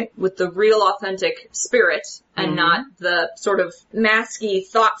concept. Right. With the real authentic spirit and not the sort of masky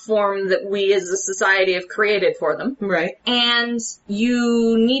thought form that we as a society have created for them. Right. And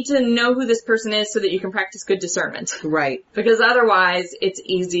you need to know who this person is so that you can practice good discernment. Right. Because otherwise it's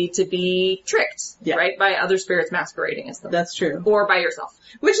easy to be tricked, right, by other spirits masquerading as them. That's true. Or by yourself.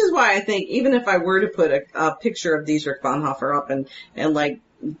 Which is why I think even if I were to put a picture of Dietrich Bonhoeffer up and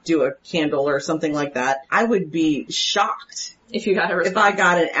do a candle or something like that, I would be shocked if you got a response. If I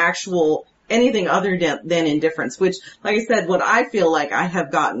got an actual anything other than indifference, which, like I said, what I feel like I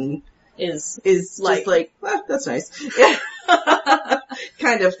have gotten is just well, that's nice.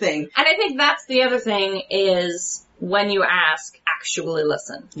 Kind of thing. And I think that's the other thing is when you ask, actually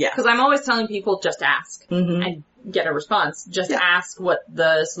listen. Yeah. Because I'm always telling people just ask and get a response. Just ask what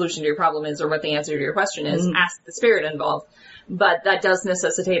the solution to your problem is or what the answer to your question is. Ask the spirit involved. But that does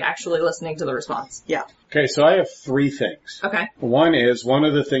necessitate actually listening to the response. Yeah. Okay, so I have 3 things. Okay. One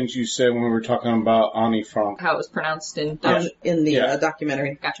of the things you said when we were talking about Annie Frank. How it was pronounced in Dutch. In the Yeah.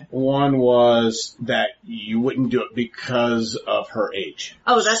 documentary. Gotcha. One was that you wouldn't do it because of her age.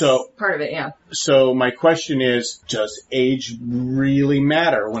 Oh, that's So, part of it, yeah. so my question is, does age really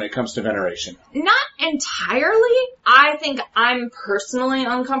matter when it comes to veneration? Not entirely. I think I'm personally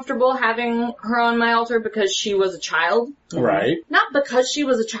uncomfortable having her on my altar because she was a child. Right? Not because she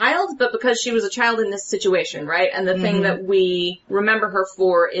was a child, but because she was a child in this situation, right? And the thing that we remember her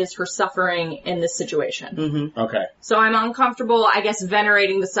for is her suffering in this situation. Mm-hmm. Okay. So I'm uncomfortable, I guess,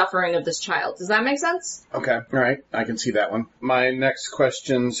 venerating the suffering of this child. Does that make sense? Okay. Alright, I can see that one. My next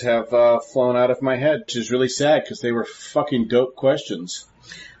questions have flown out of my head, which is really sad because they were fucking dope questions.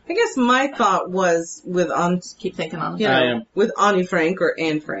 I guess my thought was with Keep thinking on it. you know, I am. with Annie Frank or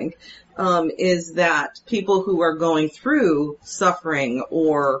Anne Frank, is that people who are going through suffering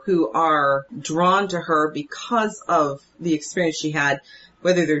or who are drawn to her because of the experience she had,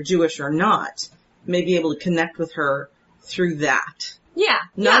 whether they're Jewish or not, may be able to connect with her through that. Yeah.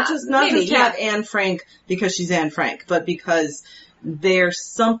 Not just have yeah. Anne Frank because she's Anne Frank, but because there's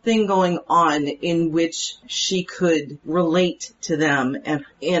something going on in which she could relate to them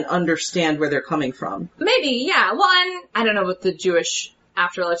and understand where they're coming from. Maybe, yeah. Well, and I don't know what the Jewish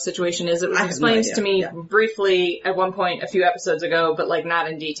afterlife situation is. It was I have no explained idea. to me Yeah. briefly at one point a few episodes ago, but like not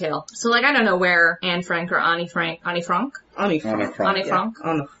in detail. So like I don't know where Anne Frank or Annie Frank, Annie Frank. Anne Frank. Annie Frank,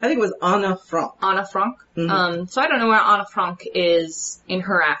 I think it was Anna Frank. Anna Frank. Mhm. So I don't know where Anna Frank is in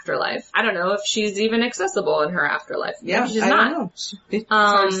her afterlife. I don't know if she's even accessible in her afterlife. Yeah, Maybe she's I not. don't know. It's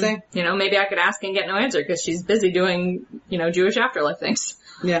hard to say. You know, maybe I could ask and get no answer because she's busy doing, you know, Jewish afterlife things.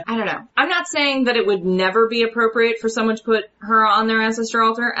 Yeah. I don't know. I'm not saying that it would never be appropriate for someone to put her on their ancestor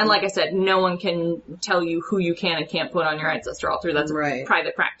altar. And like I said, no one can tell you who you can and can't put on your ancestor altar. That's a Right.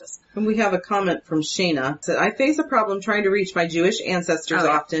 private practice. And we have a comment from Shayna. It said, I face a problem trying to reach my Jewish ancestors Oh,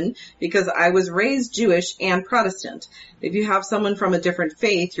 yeah. often because I was raised Jewish and Protestant. If you have someone from a different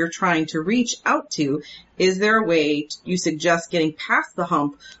faith you're trying to reach out to, is there a way you suggest getting past the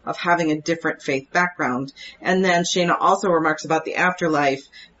hump of having a different faith background? And then Shayna also remarks about the afterlife,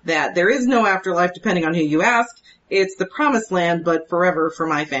 that there is no afterlife depending on who you ask. It's the promised land, but forever for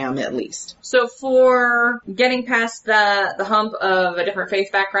my fam at least. So for getting past the hump of a different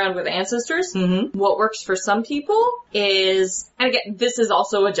faith background with ancestors, Mm-hmm. what works for some people is, and again, this is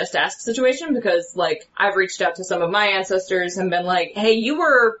also a just ask situation because like I've reached out to some of my ancestors and been like, hey, you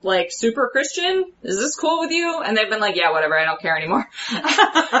were like super Christian. Is this cool with you? And they've been like, yeah, whatever. I don't care anymore.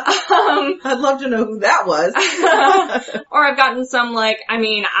 I'd love to know who that was. Or I've gotten some like, I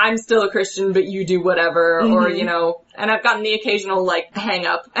mean, I'm still a Christian, but you do whatever, or, you know, and I've gotten the occasional like hang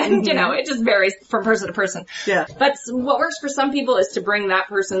up and, you know, it just varies from person to person. Yeah. But what works for some people is to bring that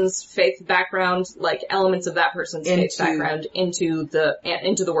person's faith background, like elements of that person's faith background into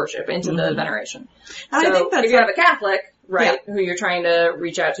the worship, into the veneration. And So I think that's if you have a Catholic, right, who you're trying to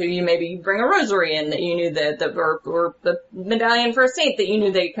reach out to, you maybe bring a rosary in that you knew or the medallion for a saint that you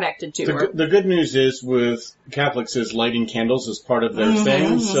knew they connected to. The good news is with Catholics is lighting candles is part of their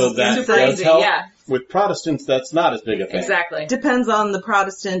thing, so that Super does easy, help. yeah. With Protestants, that's not as big a thing. Exactly. depends on the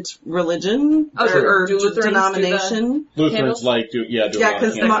Protestant religion Oh, or do Lutherans denomination. Lutherans Candles? do a Yeah, lot of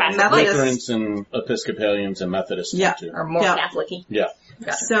because candles. Methodists. Lutherans and Episcopalians and Methodists Yeah. too. Or more Yeah. Catholic-y. Yeah,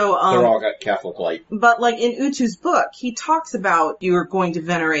 Gotcha. So, they're all got Catholic light. but like in Utu's book, he talks about you're going to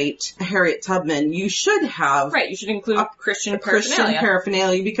venerate Harriet Tubman. You should have Right, you should include Christian Christian paraphernalia.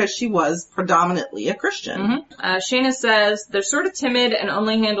 paraphernalia because she was predominantly a Christian. Shayna says, they're sort of timid and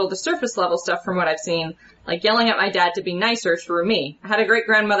only handle the surface level stuff from what I've seen, like yelling at my dad to be nicer through me. I had a great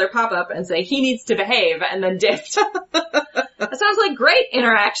grandmother pop up and say, he needs to behave, and then dipped. That sounds like great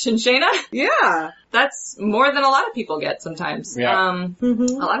interaction, Shayna. Yeah. That's more than a lot of people get sometimes. Yeah. A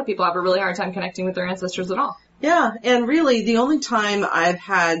lot of people have a really hard time connecting with their ancestors at all. Yeah, and really the only time I've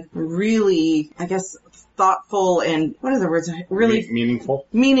had really, I guess, thoughtful and, what are the words, really Meaningful.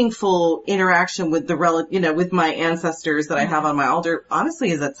 meaningful interaction with with my ancestors that I have on my altar,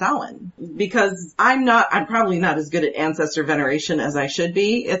 honestly, is at Samhain. Because I'm probably not as good at ancestor veneration as I should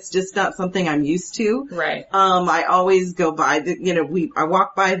be. It's just not something I'm used to. Right. I always go by I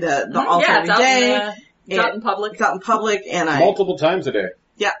walk by the altar every day. It's out in public. It's out in public and Multiple times a day.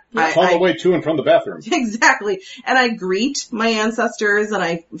 All the way to and from the bathroom. Exactly. And I greet my ancestors and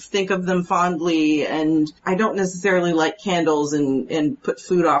I think of them fondly, and I don't necessarily light candles and put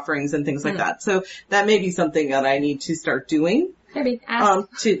food offerings and things like that. So that may be something that I need to start doing. Maybe.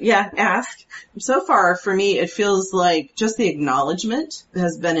 Ask. Ask. So far for me, it feels like just the acknowledgement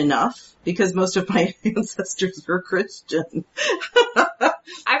has been enough because most of my ancestors were Christian.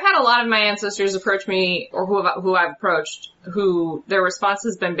 I've had a lot of my ancestors approach me, or who I've approached, who their response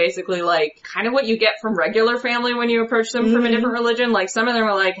has been basically like, kind of what you get from regular family when you approach them from a different religion. Like, some of them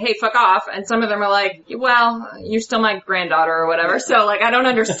are like, hey, fuck off, and some of them are like, well, you're still my granddaughter or whatever, so like, I don't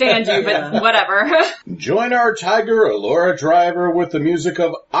understand you, but whatever. Join our Tiger Allura Driver with the music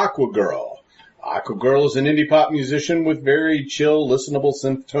of Aqua Girl. Aqua Girl is an indie pop musician with very chill, listenable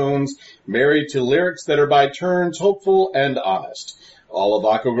synth tones, married to lyrics that are by turns hopeful and honest. All of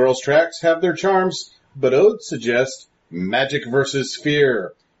Aqua Girl's tracks have their charms, but odes suggest magic versus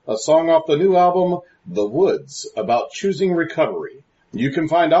fear, a song off the new album, The Woods, about choosing recovery. You can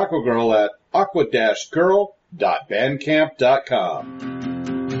find Aqua Girl at aqua-girl.bandcamp.com.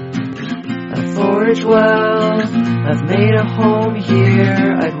 I've forged well, I've made a home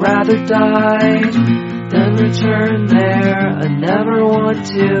here, I'd rather die than return there. I never want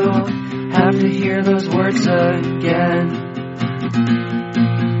to have to hear those words again.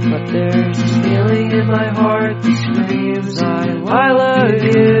 But there's this feeling in my heart that screams, I love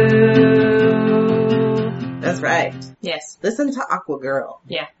you. That's right. Yes. Listen to Aqua Girl.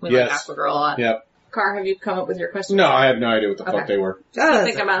 Yeah, we Yes. like Aqua Girl a lot. Yep. Car, have you come up with your question? No, I have no idea what the fuck Okay. they were.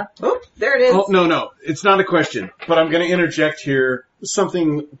 Think about it. Oh, there it is. Oh, no. It's not a question, but I'm going to interject here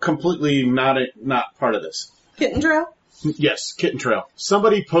something completely not part of this. Kitten Trail? Yes, Kitten Trail.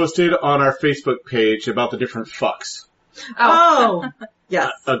 Somebody posted on our Facebook page about the different fucks. Oh. Yes.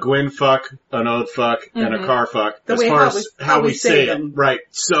 A Gwen fuck, an Ode fuck, and a car fuck. The as way far how as we- how how we we say say it. them. Right.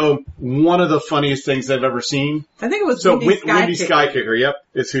 So, one of the funniest things I've ever seen. I think it was So, Windy Windy Sky Sky Kicker. Kicker, yep,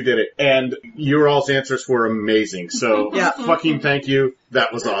 is who did it. And your all's answers were amazing. So, Yeah. fucking thank you.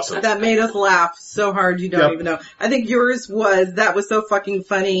 That was awesome. That made us laugh so hard you don't Yep. even know. I think yours was, that was so fucking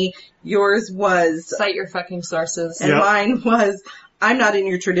funny. Yours was, Cite your fucking sources. and Yep. mine was, I'm not in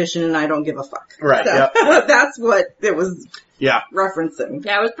your tradition and I don't give a fuck. Right, So, yep. that's what it was Yeah. referencing.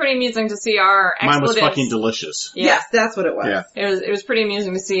 Yeah, it was pretty amusing to see our expletives. Mine was fucking delicious. Yeah. Yes, that's what it was. Yeah. It was pretty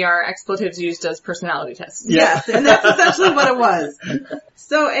amusing to see our expletives used as personality tests. Yes, and that's essentially what it was.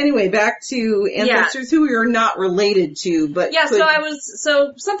 So anyway, back to ancestors who we are not related to, but Yeah, could-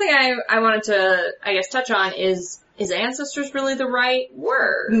 so something I wanted to, I guess, touch on is ancestors really the right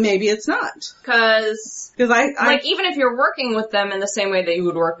word? maybe it's not. Cause, Because I like, even if you're working with them in the same way that you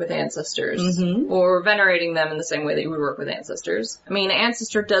would work with ancestors, or venerating them in the same way that you would work with ancestors, I mean,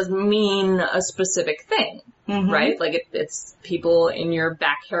 ancestor does mean a specific thing, right? Like, it's people in your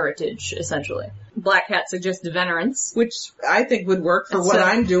back heritage, essentially. Black Hat suggests venerants. which I think would work for And what so-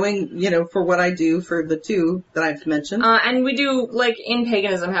 I'm doing, for what I do for the two that I've mentioned. And we do, like, in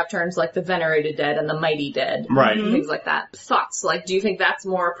paganism have terms like the venerated dead and the mighty dead. Right. And things like that. Thoughts, like, do you think that's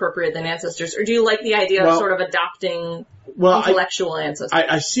more appropriate than ancestors? Or do you like the idea of Well- sort of adopting Well, intellectual ancestors?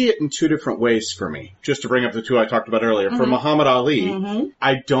 I see it in two different ways for me. Just to bring up the two I talked about earlier. For Muhammad Ali,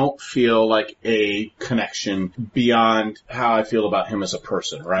 I don't feel like a connection beyond how I feel about him as a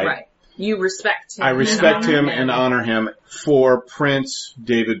person, right? Right. You respect him. I respect and him honor and honor him. For Prince,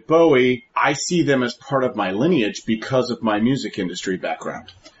 David Bowie, I see them as part of my lineage because of my music industry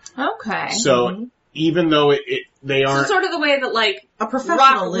background. Okay. So even though they So aren't... sort of the way that, like, A professional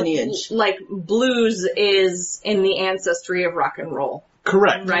rock, lineage. like, blues is in the ancestry of rock and roll.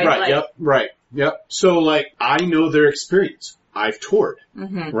 Correct. Right, Right. like- Yep. Right. Yep. So like, I know their experience. I've toured.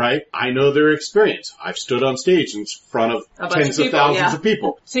 Right? I know their experience. I've stood on stage in front of A bunch tens of of people, thousands yeah. of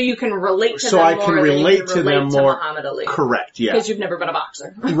people. So you can relate to So them I more can than you relate can to relate them to more. Muhammad Ali. Correct. Yeah. Because you've never been a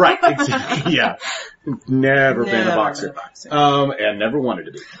boxer. Right. Exactly. Yeah. Never been a Never boxer. been a boxer. And never wanted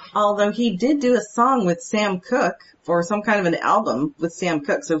to be. Although he did do a song with Sam Cooke for some kind of an album with Sam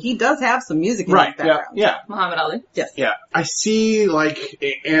Cooke, so he does have some music in Right. his Yeah. background. Yeah. Muhammad Ali. Yes. Yeah, I see like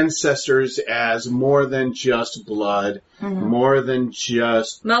ancestors as more than just blood, more than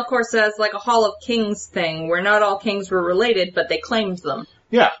just Melkor says, like a Hall of Kings thing, where not all kings were related, but they claimed them.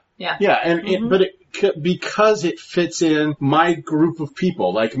 yeah, Yeah. and because it fits in my group of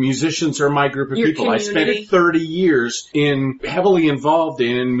people, like musicians are my group of Your people. I community. spent 30 years heavily involved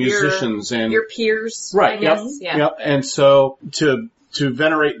in musicians and Your peers. right, I yep, guess. Yeah. yep, and so to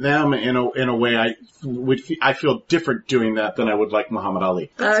venerate them in a way I feel different doing that than I would like Muhammad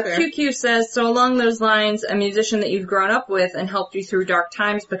Ali. That's fair. QQ says, so along those lines, a musician that you've grown up with and helped you through dark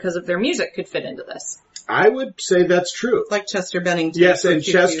times because of their music could fit into this. I would say that's true. Like Chester Bennington. Yes, for and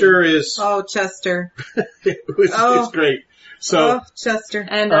QQ. Chester is Oh, Chester. it's Oh. great. So, Chester.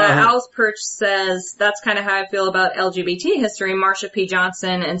 And Owl's Perch says, that's kind of how I feel about LGBT history. Marsha P.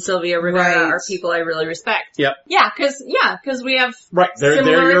 Johnson and Sylvia Rivera Right. are people I really respect. Yep. Yeah, cause we have right, they're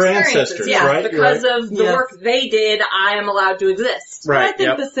similar your experiences. ancestors, Yeah, right? because Right. of the Yes. work they did, I am allowed to exist. Right, I think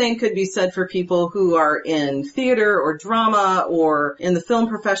yep. the same could be said for people who are in theater or drama or in the film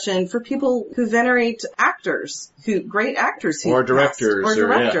profession, for people who venerate actors, great actors who Or directors, or or, yeah,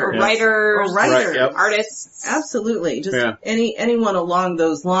 directors, Or yeah. writers, Or writers. Right, yep. artists. Absolutely. Just Yeah. anyone along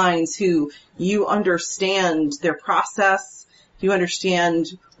those lines who you understand their process, you understand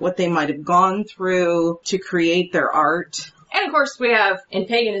what they might have gone through to create their art. And of course we have, in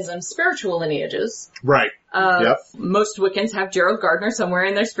paganism, spiritual lineages. Right. Yep. Most Wiccans have Gerald Gardner somewhere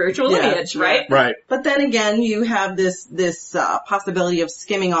in their spiritual Yeah, lineage, yeah. right? Right. But then again, you have this possibility of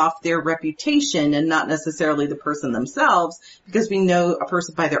skimming off their reputation and not necessarily the person themselves, because we know a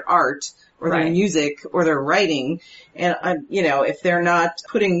person by their art or their Right. music or their writing. And, if they're not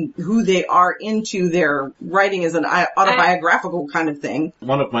putting who they are into their writing as an autobiographical kind of thing.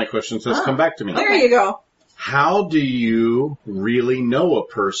 One of my questions has come back to me. There you go. How do you really know a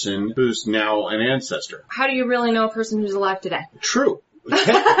person who's now an ancestor? How do you really know a person who's alive today? True.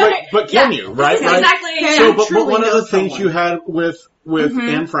 But can you, right? Exactly. Right? Yeah. So, but truly one of know the things someone. you had with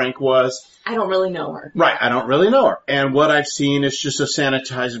Anne Frank was, I don't really know her. right, I don't really know her. And what I've seen is just a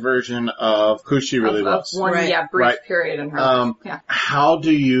sanitized version of who she really Of was. one, Right. brief Right. period in her life. Yeah. How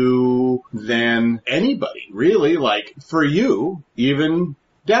do you then, anybody, really, like, for you, even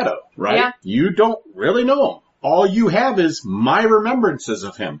Dado, right? Yeah. You don't really know him. All you have is my remembrances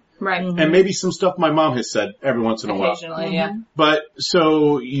of him. Right. And maybe some stuff my mom has said every once in a while. Occasionally, yeah. But,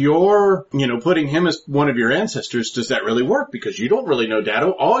 so you're, putting him as one of your ancestors, does that really work? Because you don't really know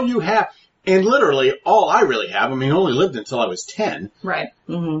Dado. All you have, and literally all I really have, I only lived until I was 10. Right.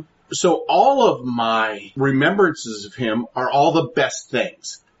 Mm-hmm. So all of my remembrances of him are all the best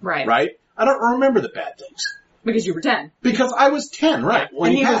things, Right. right? I don't remember the bad things. Because you were 10. Because I was 10, right? When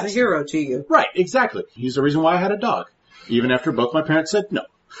And he was passed. a hero to you. Right, exactly. He's the reason why I had a dog. Even after both my parents said no.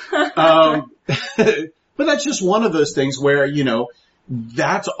 But that's just one of those things where,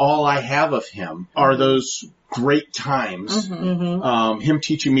 that's all I have of him are those great times. Him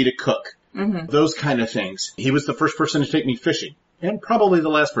teaching me to cook. Those kind of things. He was the first person to take me fishing. And probably the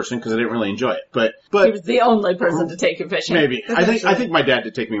last person because I didn't really enjoy it. But He was the only person to take you fishing. maybe. I think my dad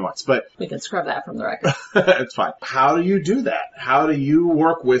did take me once, but We can scrub that from the record. it's fine. How do you do that? How do you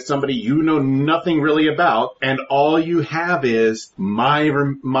work with somebody you know nothing really about and all you have is my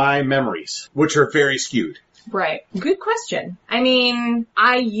memories, which are very skewed? Right. Good question.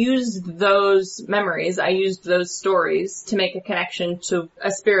 I used those memories, I used those stories to make a connection to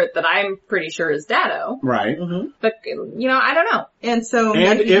a spirit that I'm pretty sure is Dado. Right. But, I don't know. And so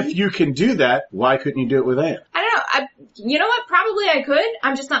And maybe, if you can do that, why couldn't you do it with Anne? I don't know. You know what? Probably I could.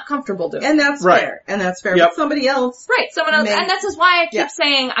 I'm just not comfortable doing it. and that's Right. fair. And that's fair. Yep. But somebody else, Right, someone else, Maybe. and this is why I keep Yeah.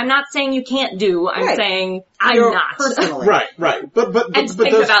 saying, I'm not saying you can't do, I'm Right. saying I'm you're not. personally. Right. But And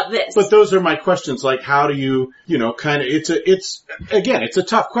think those, about this. But those are my questions. Like, how do you, kind of, it's a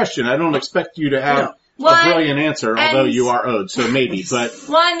tough question. I don't expect you to have No. Well, a brilliant answer, and- although you are owed, so maybe, but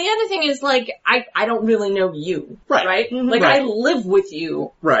Well, and the other thing is, I don't really know you. Right. Right? Mhm. Like, Right. I live with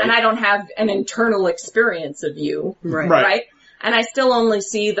you. Right. And I don't have an internal experience of you. Right. Right. Right? And I still only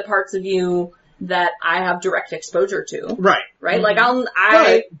see the parts of you that I have direct exposure to. right. Right? Like,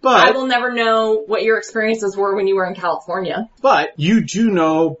 I But- will never know what your experiences were when you were in California. But you do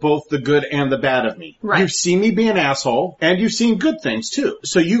know both the good and the bad of me. Right. You've seen me be an asshole, and you've seen good things too.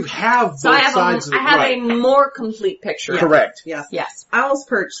 So you have both So I have sides of I it. have right. a more complete picture. Correct. Yes. Yes. Owl's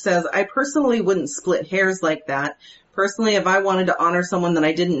Perch says, I personally wouldn't split hairs like that. Personally, if I wanted to honor someone that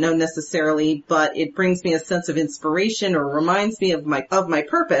I didn't know necessarily, but it brings me a sense of inspiration or reminds me of my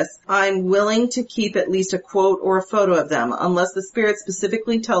purpose, I'm willing to keep at least a quote or a photo of them. Unless the spirit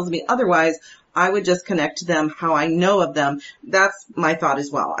specifically tells me otherwise, I would just connect to them how I know of them. That's my thought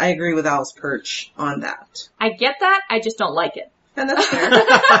as well. I agree with Owl's Perch on that. I get that, I just don't like it. And that's fair.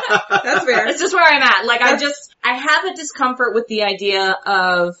 That's fair. It's just where I'm at. Like, I have a discomfort with the idea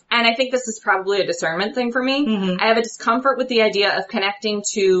of, and I think this is probably a discernment thing for me, Mhm. I have a discomfort with the idea of connecting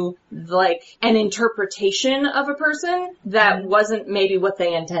to, like, an interpretation of a person that wasn't maybe what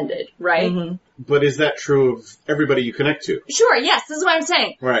they intended, right? Mhm. But is that true of everybody you connect to? Sure, yes, this is what I'm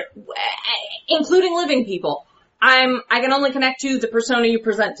saying. Right. Including living people. I can only connect to the persona you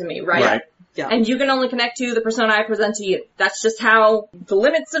present to me, right? Right. Yeah. And you can only connect to the persona I present to you. That's just how the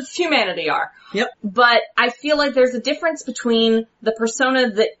limits of humanity are. Yep. But I feel like there's a difference between the persona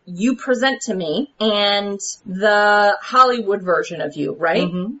that you present to me and the Hollywood version of you, right?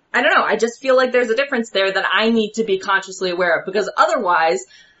 Mm-hmm. I don't know. I just feel like there's a difference there that I need to be consciously aware of, because otherwise,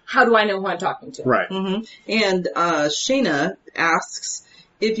 how do I know who I'm talking to? Right. Mm-hmm. And Shayna asks,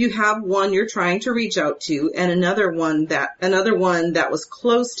 if you have one you're trying to reach out to and another one that was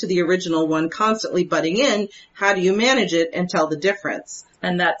close to the original one constantly butting in, how do you manage it and tell the difference?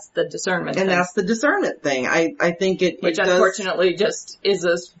 And that's the discernment And thing. that's the discernment thing. I think it Which does, unfortunately just is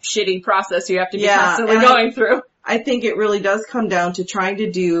a shitty process you have to be Yeah, constantly and going through. I think it really does come down to trying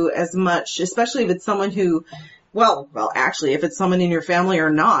to do as much, especially if it's someone who, well, actually, if it's someone in your family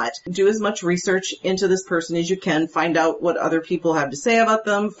or not, do as much research into this person as you can. Find out what other people have to say about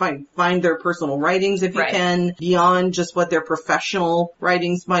them. Find their personal writings if you Right. can, beyond just what their professional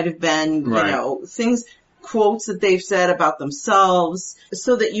writings might have been. Right. You know, quotes that they've said about themselves,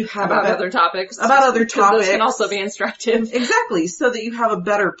 so that you have About other topics. About other 'Cause those can topics. also be instructive. Exactly, so that you have a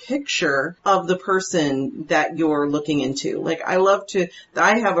better picture of the person that you're looking into. Like, I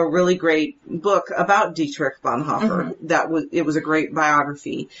have a really great book about Dietrich Bonhoeffer. It was a great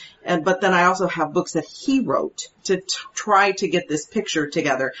biography. But then I also have books that he wrote to try to get this picture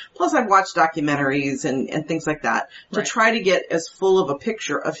together. Plus I've watched documentaries and things like that to Right. try to get as full of a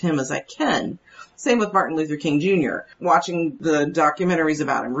picture of him as I can. Same with Martin Luther King Jr. Watching the documentaries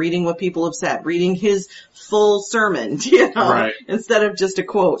about him, reading what people have said, reading his full sermon, Right. instead of just a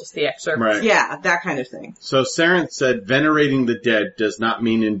quote. Just the excerpt. Right. Yeah, that kind of thing. So Saren said, venerating the dead does not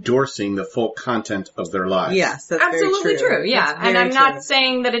mean endorsing the full content of their lives. Yes, that's Absolutely very true. Yeah. That's And very I'm not true.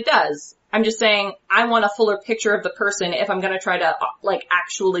 saying that it does. I'm just saying I want a fuller picture of the person if I'm going to try to,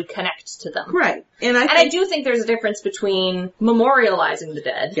 actually connect to them. Right. And I do think there's a difference between memorializing the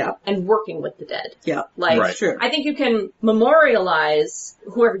dead Yeah. and working with the dead. Yeah. Like, Right. True. I think you can memorialize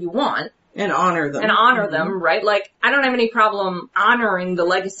whoever you want And honor them. and honor them, right? Like, I don't have any problem honoring the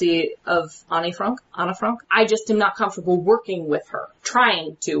legacy of Anne Frank. I just am not comfortable working with her,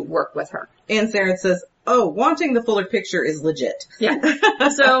 trying to work with her. And Sarah says, oh, wanting the fuller picture is legit. Yeah.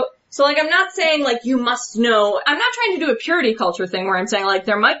 So I'm not saying, you must know. I'm not trying to do a purity culture thing where I'm saying,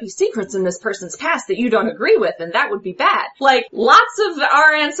 there might be secrets in this person's past that you don't agree with, and that would be bad. Lots of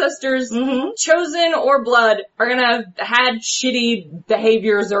our ancestors, chosen or blood, are gonna have had shitty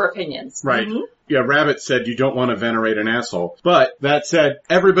behaviors or opinions. Right. Yeah, Rabbit said you don't want to venerate an asshole. But that said,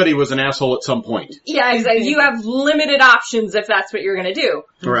 everybody was an asshole at some point. Yeah, exactly. You have limited options if that's what you're gonna do.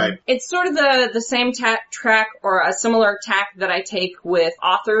 Right. It's sort of the same track or a similar tack that I take with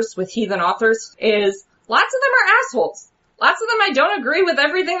heathen authors, is lots of them are assholes. Lots of them I don't agree with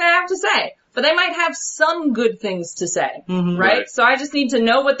everything they have to say, but they might have some good things to say, right? Right. So I just need to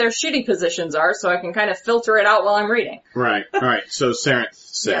know what their shitty positions are so I can kind of filter it out while I'm reading. Right. All right. So Saren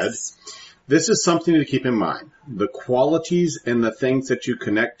said, Yes. this is something to keep in mind. The qualities and the things that you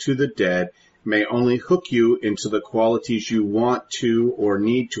connect to the dead may only hook you into the qualities you want to or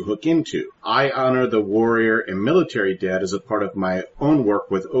need to hook into. I honor the warrior and military dead as a part of my own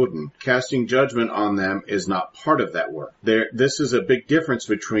work with Odin. Casting judgment on them is not part of that work. This is a big difference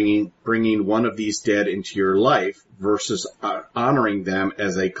between bringing one of these dead into your life versus honoring them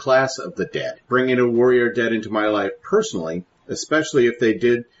as a class of the dead. Bringing a warrior dead into my life personally, especially if they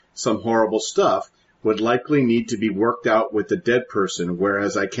did some horrible stuff, would likely need to be worked out with the dead person,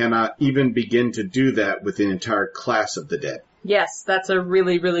 whereas I cannot even begin to do that with an entire class of the dead. Yes, that's a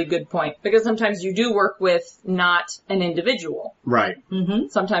really, really good point. Because sometimes you do work with not an individual. Right.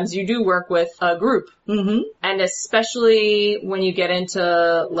 Sometimes you do work with a group. Mm-hmm. And especially when you get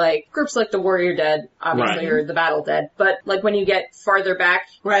into, groups like the Warrior Dead, obviously, Right. or the Battle Dead. But, when you get farther back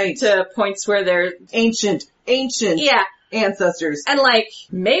Right. to points where they're, Ancient yeah, ancestors. and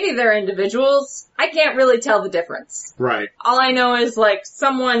maybe they're individuals, I can't really tell the difference. Right. All I know is,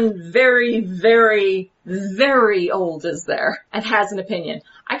 someone very, very, very old is there and has an opinion.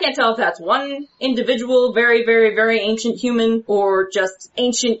 I can't tell if that's one individual, very, very, very ancient human, or just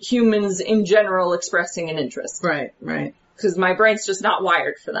ancient humans in general expressing an interest. Right. Because my brain's just not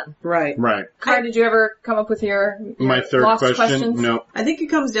wired for them. Right. Right. Car, did you ever come up with your My third lost question, questions? no. I think it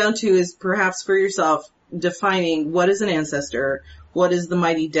comes down to is perhaps for yourself defining what is an ancestor, what is the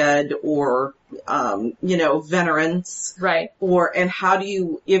mighty dead, or, venerants. Right. And how do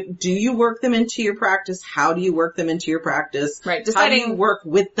you work them into your practice? How do you work them into your practice? Right. How do you work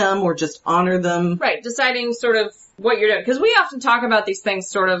with them or just honor them? Right. Deciding sort of what you're doing. Because we often talk about these things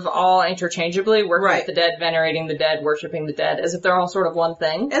sort of all interchangeably, working Right. with the dead, venerating the dead, worshiping the dead, as if they're all sort of one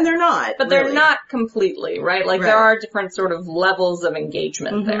thing. And they're not. But they're really. not completely, right? Like, there Right. are different sort of levels of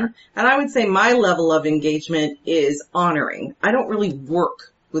engagement there. And I would say my level of engagement is honoring. I don't really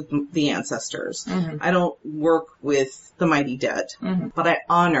work with the ancestors. I don't work with the mighty dead, but I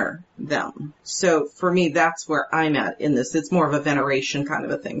honor them. So for me, that's where I'm at in this. It's more of a veneration kind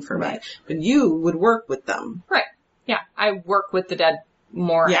of a thing for me. Right. But you would work with them. Right. Yeah. I work with the dead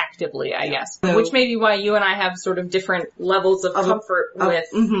more Yeah. actively, I guess. So- Which may be why you and I have sort of different levels of comfort with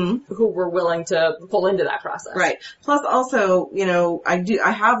who we're willing to pull into that process. Right. Plus also,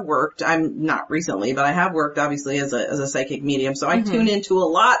 I have worked, I'm not recently, but I have worked obviously as a psychic medium. So I tune into a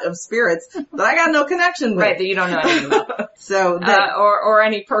lot of spirits that I got no connection with. Right, that you don't know anything about. So that, or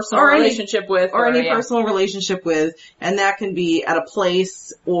any personal relationship with. or any personal relationship with, and that can be at a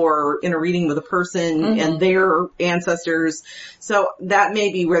place or in a reading with a person and their ancestors. So that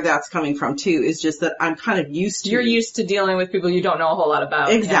may be where that's coming from too, is just that I'm kind of used to. You're used to dealing with people you don't know a whole lot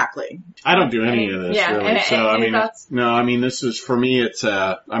about. Exactly. I don't do any of this, Yeah, really. and- So, and I mean, thoughts? no, I mean, this is, for me, it's,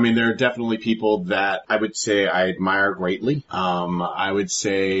 there are definitely people that I would say I admire greatly. I would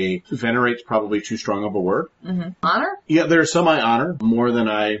say venerate's probably too strong of a word. Honor? Yeah, there are some I honor more than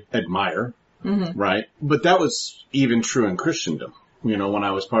I admire, right? But that was even true in Christendom. When I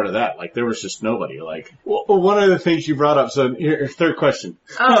was part of that, like, there was just nobody. Like, well, one of the things you brought up, so here, third question.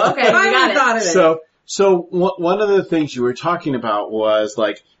 Oh, okay, you I got it. thought of it. So one of the things you were talking about was,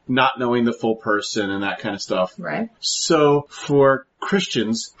 like, not knowing the full person and that kind of stuff. Right. So for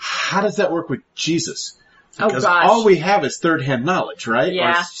Christians, how does that work with Jesus? Because Oh, gosh. all we have is third-hand knowledge, right?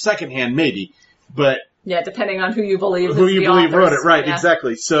 Yeah. Or second-hand maybe. But Yeah, depending on who you believe who is you the believe wrote it, authors. right, Yeah.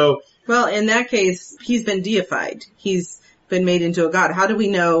 exactly. So, Well, in that case, he's been deified. He's been made into a god. How do we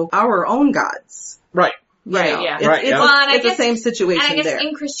know our own gods? right. Right, yeah. It's, Right, it's, yeah. Well, and I it's guess- the same situation And I guess there.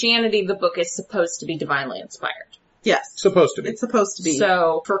 in Christianity, the book is supposed to be divinely inspired. Yes. Supposed to be. It's supposed to be.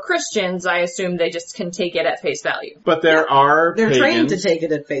 So for Christians, I assume they just can take it at face value. But there are They're trained to pagans take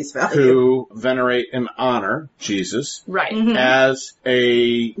it at face value. who venerate and honor Jesus Right. as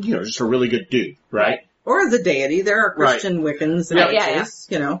a, just a really good dude, right? Or as a deity. There are Right. Christian Wiccans and Yeah, yeah, witches,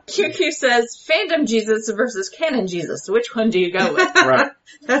 QQ says, fandom Jesus versus canon Jesus. Which one do you go with? Right.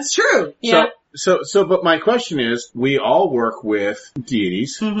 That's true. Yeah. So, but my question is, we all work with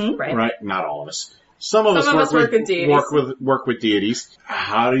deities, Right. right? Not all of us. Some of us work with deities. Work with deities.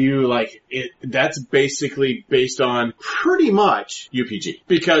 How do you like it? That's basically based on pretty much UPG,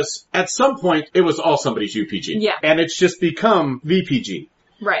 because at some point it was all somebody's UPG, Yeah. and it's just become VPG.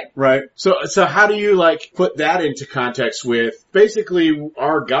 Right. Right. So how do you put that into context with basically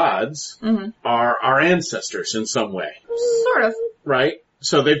our gods are our ancestors in some way, Sort of, right?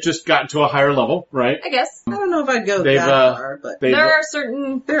 So they've just gotten to a higher level, right? I guess. I don't know if I'd go They've, that far, but They've, There are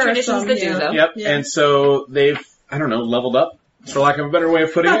certain There are traditions some, that do, yeah. though. yep. Yeah. And so they've, leveled up, for lack of a better way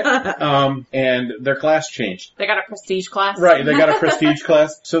of putting it. And their class changed. They got a prestige class. Right. They got a prestige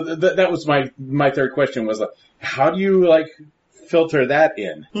class. So that was my third question was, how do you filter that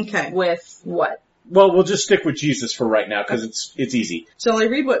in? okay. With what? Well, we'll just stick with Jesus for right now because it's easy. Shall I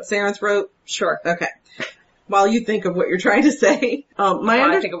read what Sarenth wrote? Sure. Okay. While you think of what you're trying to say.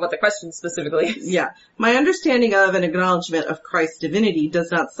 I think of what the question specifically is. Yeah. My understanding of and acknowledgement of Christ's divinity does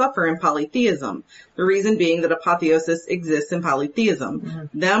not suffer in polytheism. The reason being that apotheosis exists in polytheism.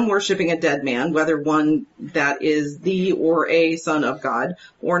 Them worshipping a dead man, whether one that is the or a son of God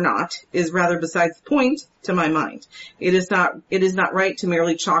or not, is rather besides the point to my mind. It is not right to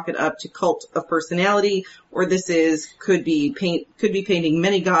merely chalk it up to cult of personality, or could be painting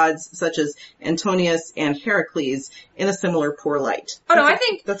many gods such as Antonius and Heracles in a similar poor light. Oh, no, I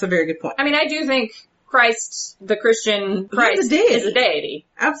think, That's a very good point. I mean, I do think Christ, the Christian Christ, a deity. is a deity.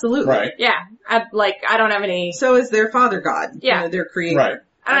 Absolutely. Right. Yeah. I don't have any, So is their father God. Yeah. Their creator. Right.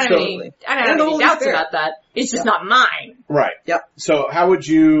 I don't have Absolutely. And the any Holy doubts Spirit. about that. It's just not mine. Right. Yep. So how would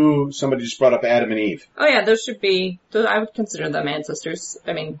somebody just brought up Adam and Eve. Oh yeah, I would consider them ancestors.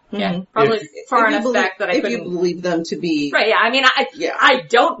 I mean, yeah, probably If- far If you enough believe- back that I if couldn't. you believe them to be. Right, yeah, I mean, Yeah. I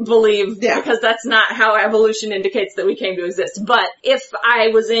don't believe, Yeah. because that's not how evolution indicates that we came to exist. But if I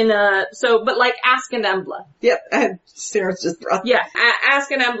was but like Ask and Embla. Yep. And Sarah's just brought. Yeah, Ask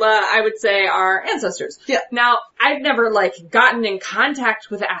and Embla, I would say, are ancestors. Yeah. Now, I've never gotten in contact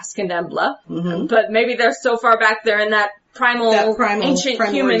with Ask and Embla, Mm-hmm. but maybe they're so far back there in that primal, ancient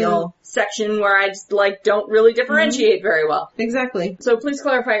human primordial. section where I just, like, don't really differentiate very well. Exactly. So please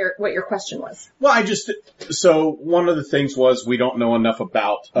clarify what your question was. Well, so one of the things was we don't know enough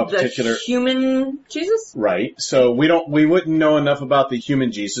about a particular... The human Jesus? Right. So we wouldn't know enough about the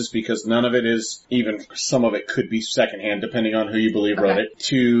human Jesus because none of it is, even some of it could be secondhand depending on who you believe wrote it,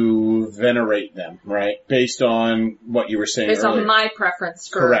 to venerate them, right? Based on what you were saying Based earlier. on my preference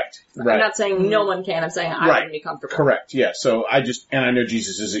for... Correct. Right. I'm not saying no one can, I'm saying I wouldn't be comfortable. Correct, yeah. So and I know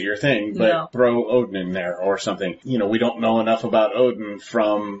Jesus isn't your thing, but throw Odin in there or something. You know, we don't know enough about Odin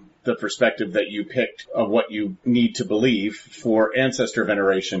from the perspective that you picked of what you need to believe for ancestor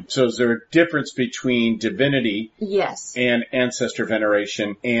veneration. So is there a difference between divinity and ancestor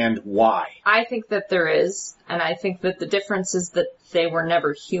veneration, and why? I think that there is, and I think that the difference is that they were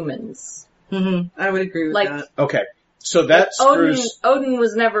never humans. I would agree with that. Okay. So that screws... Odin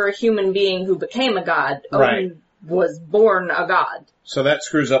was never a human being who became a god. Odin was born a god. So that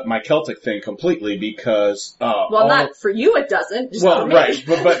screws up my Celtic thing completely because... not for you it doesn't. Just well, for me.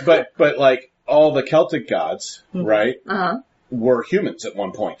 right. But like all the Celtic gods, right, Uh-huh. were humans at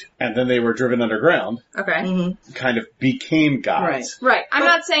one point. And then they were driven underground. Okay. Kind of became gods. Right. I'm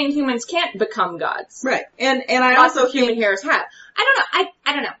not saying humans can't become gods. Right. And I Lots also of human heroes have. I don't know.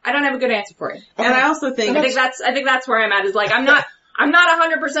 I don't know. I don't have a good answer for you. And I also think... I think that's where I'm at, is like, I'm not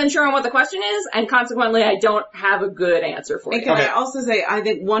 100% sure on what the question is, and consequently I don't have a good answer for And you. can I also say, I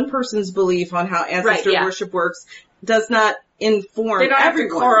think one person's belief on how ancestor worship works does not inform They don't have to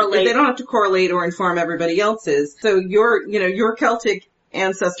everyone. correlate. They don't have to correlate or inform everybody else's. So your Celtic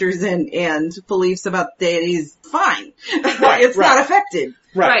ancestors and beliefs about deities, fine. It's not affected.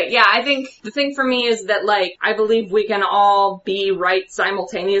 Right, yeah, I think the thing for me is that, like, I believe we can all be right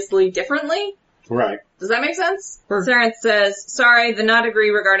simultaneously differently. Right. Does that make sense? Sarah says, sorry, the not agree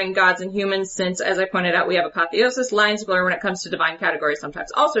regarding gods and humans, since, as I pointed out, we have apotheosis, lines blur when it comes to divine categories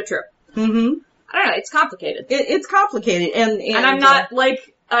sometimes. Also true. Mm-hmm. I don't know, it's complicated. It's complicated, and I'm not,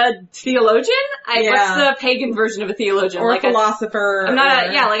 like, a theologian? What's the pagan version of a theologian? Or like a philosopher. I'm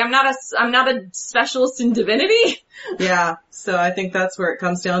not a specialist in divinity. Yeah, so I think that's where it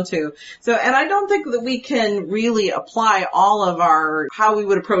comes down to. So, and I don't think that we can really apply all of how we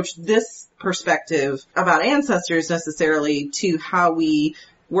would approach this perspective about ancestors necessarily to how we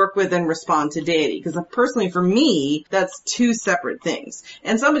work with and respond to deity. Because personally for me, that's two separate things.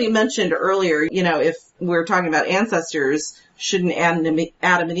 And somebody mentioned earlier, if we're talking about ancestors, shouldn't Adam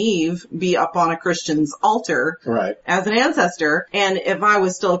and Eve be up on a Christian's altar as an ancestor? And if I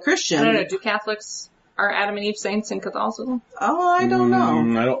was still a Christian... I don't know, do Catholics... Are Adam and Eve saints in Catholicism? Oh, I don't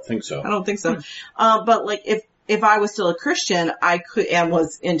know. I don't think so. But like if I was still a Christian, I could, and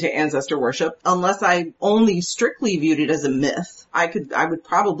was into ancestor worship, unless I only strictly viewed it as a myth, I would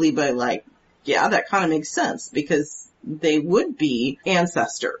probably be like, yeah, that kind of makes sense because they would be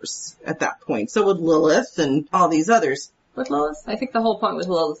ancestors at that point. So would Lilith and all these others. With Lilith? I think the whole point with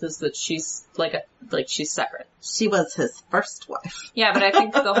Lilith is that she's she's separate. She was his first wife. Yeah, but I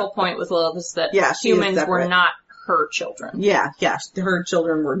think the whole point with Lilith is that humans were not her children. Yeah, her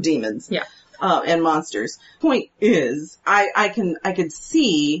children were demons. Yeah. And monsters. Point is, I could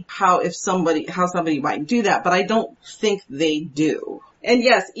see how somebody might do that, but I don't think they do. And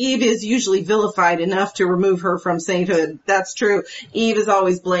yes, Eve is usually vilified enough to remove her from sainthood. That's true. Eve is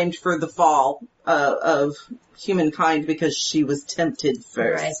always blamed for the fall of humankind because she was tempted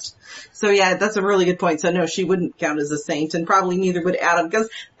first. Right. So yeah, that's a really good point. So no, she wouldn't count as a saint, and probably neither would Adam because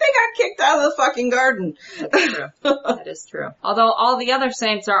they got kicked out of the fucking garden. That's true. That is true. Although all the other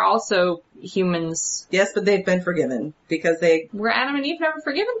saints are also humans. Yes, but they've been forgiven because were Adam and Eve never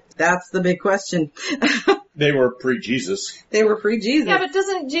forgiven? That's the big question. They were pre-Jesus. They were pre-Jesus. Yeah, but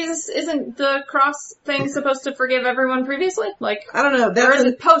isn't the cross thing supposed to forgive everyone previously? Like, I don't know. Or is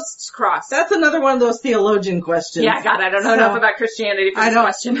it post-cross? That's another one of those theologian questions. Yeah, God, I don't know enough about Christianity for this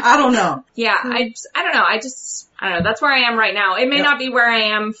question. I don't know. Yeah, I don't know. I don't know. That's where I am right now. It may not be where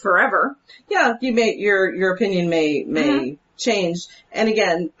I am forever. Yeah, your opinion may change. And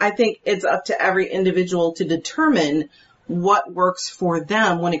again, I think it's up to every individual to determine what works for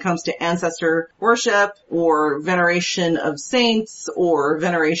them when it comes to ancestor worship or veneration of saints or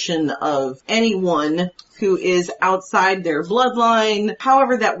veneration of anyone who is outside their bloodline.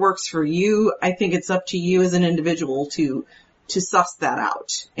 However that works for you, I think it's up to you as an individual to suss that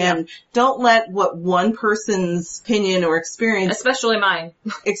out. And don't let what one person's opinion or experience, especially mine,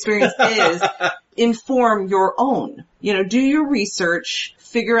 experience is, inform your own. Do your research,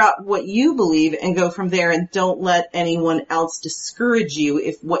 figure out what you believe and go from there, and don't let anyone else discourage you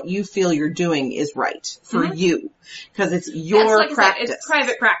if what you feel you're doing is right for you. Because it's your like practice. I said, it's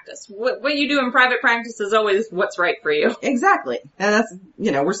private practice. What you do in private practice is always what's right for you. Exactly. And that's,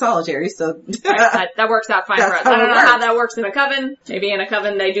 we're solitary, so. That works out fine for us. how I don't it know works. how that works in a coven. Maybe in a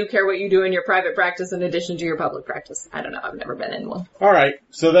coven they do care what you do in your private practice in addition to your public practice. I don't know. I've never been in one. All right,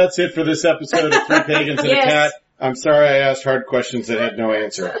 so that's it for this episode of Three Pagans and Yes. a Cat. I'm sorry I asked hard questions that had no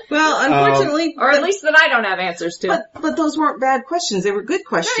answer. Well, unfortunately. Or at least that I don't have answers to. But those weren't bad questions. They were good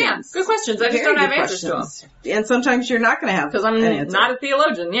questions. Yeah, good questions. I just Very don't have good answers to them. questions. And sometimes you're not going to have Because I'm an answer. not a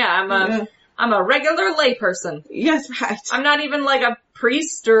theologian. Yeah, I'm a regular layperson. Yes, right. I'm not even like a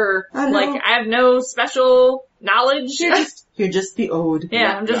priest or I know. like I have no special knowledge. You're just the ode.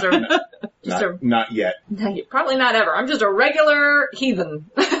 Yeah, I'm just Not yet. probably not ever. I'm just a regular heathen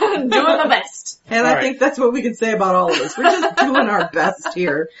doing my best. And All I right. think that's what we can say about all of us. We're just doing our best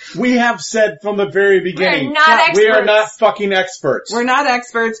here. We have said from the very beginning, We're not experts. we are not fucking experts. We're not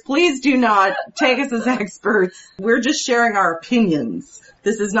experts. Please do not take us as experts. We're just sharing our opinions.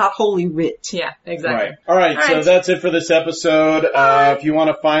 This is not holy writ. Yeah, exactly. Right. All right. All So right. that's it for this episode. If you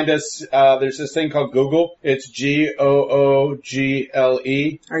want to find us, there's this thing called Google. It's Google. Are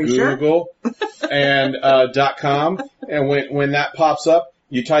you sure? Google. And, .com. And when that pops up,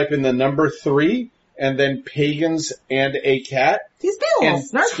 you type in the number 3 and then Pagans and a Cat. He's being a And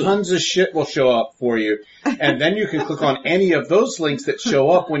little snarky. tons of shit will show up for you. And then you can click on any of those links that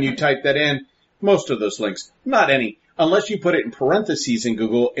show up when you type that in. Most of those links. Not any. Unless you put it in parentheses in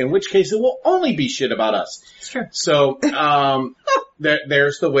Google, in which case it will only be shit about us. It's true. So,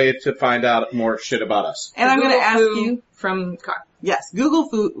 there's the way to find out more shit about us. And I'm going to Google ask Foo you, from Car. yes, Google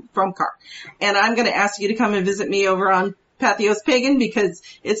Food from Car. And I'm going to ask you to come and visit me over on Pathos Pagan because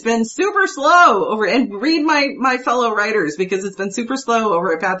it's been super slow over, and read my fellow writers because it's been super slow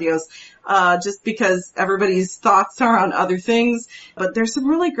over at Pathos, just because everybody's thoughts are on other things. But there's some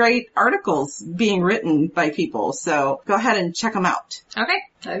really great articles being written by people. So go ahead and check them out. Okay,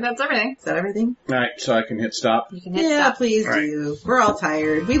 I think that's everything. Is that everything? Alright, so I can hit stop. You can hit Yeah, stop. please All right. do. We're all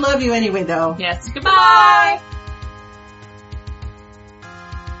tired. We love you anyway though. Yes, goodbye!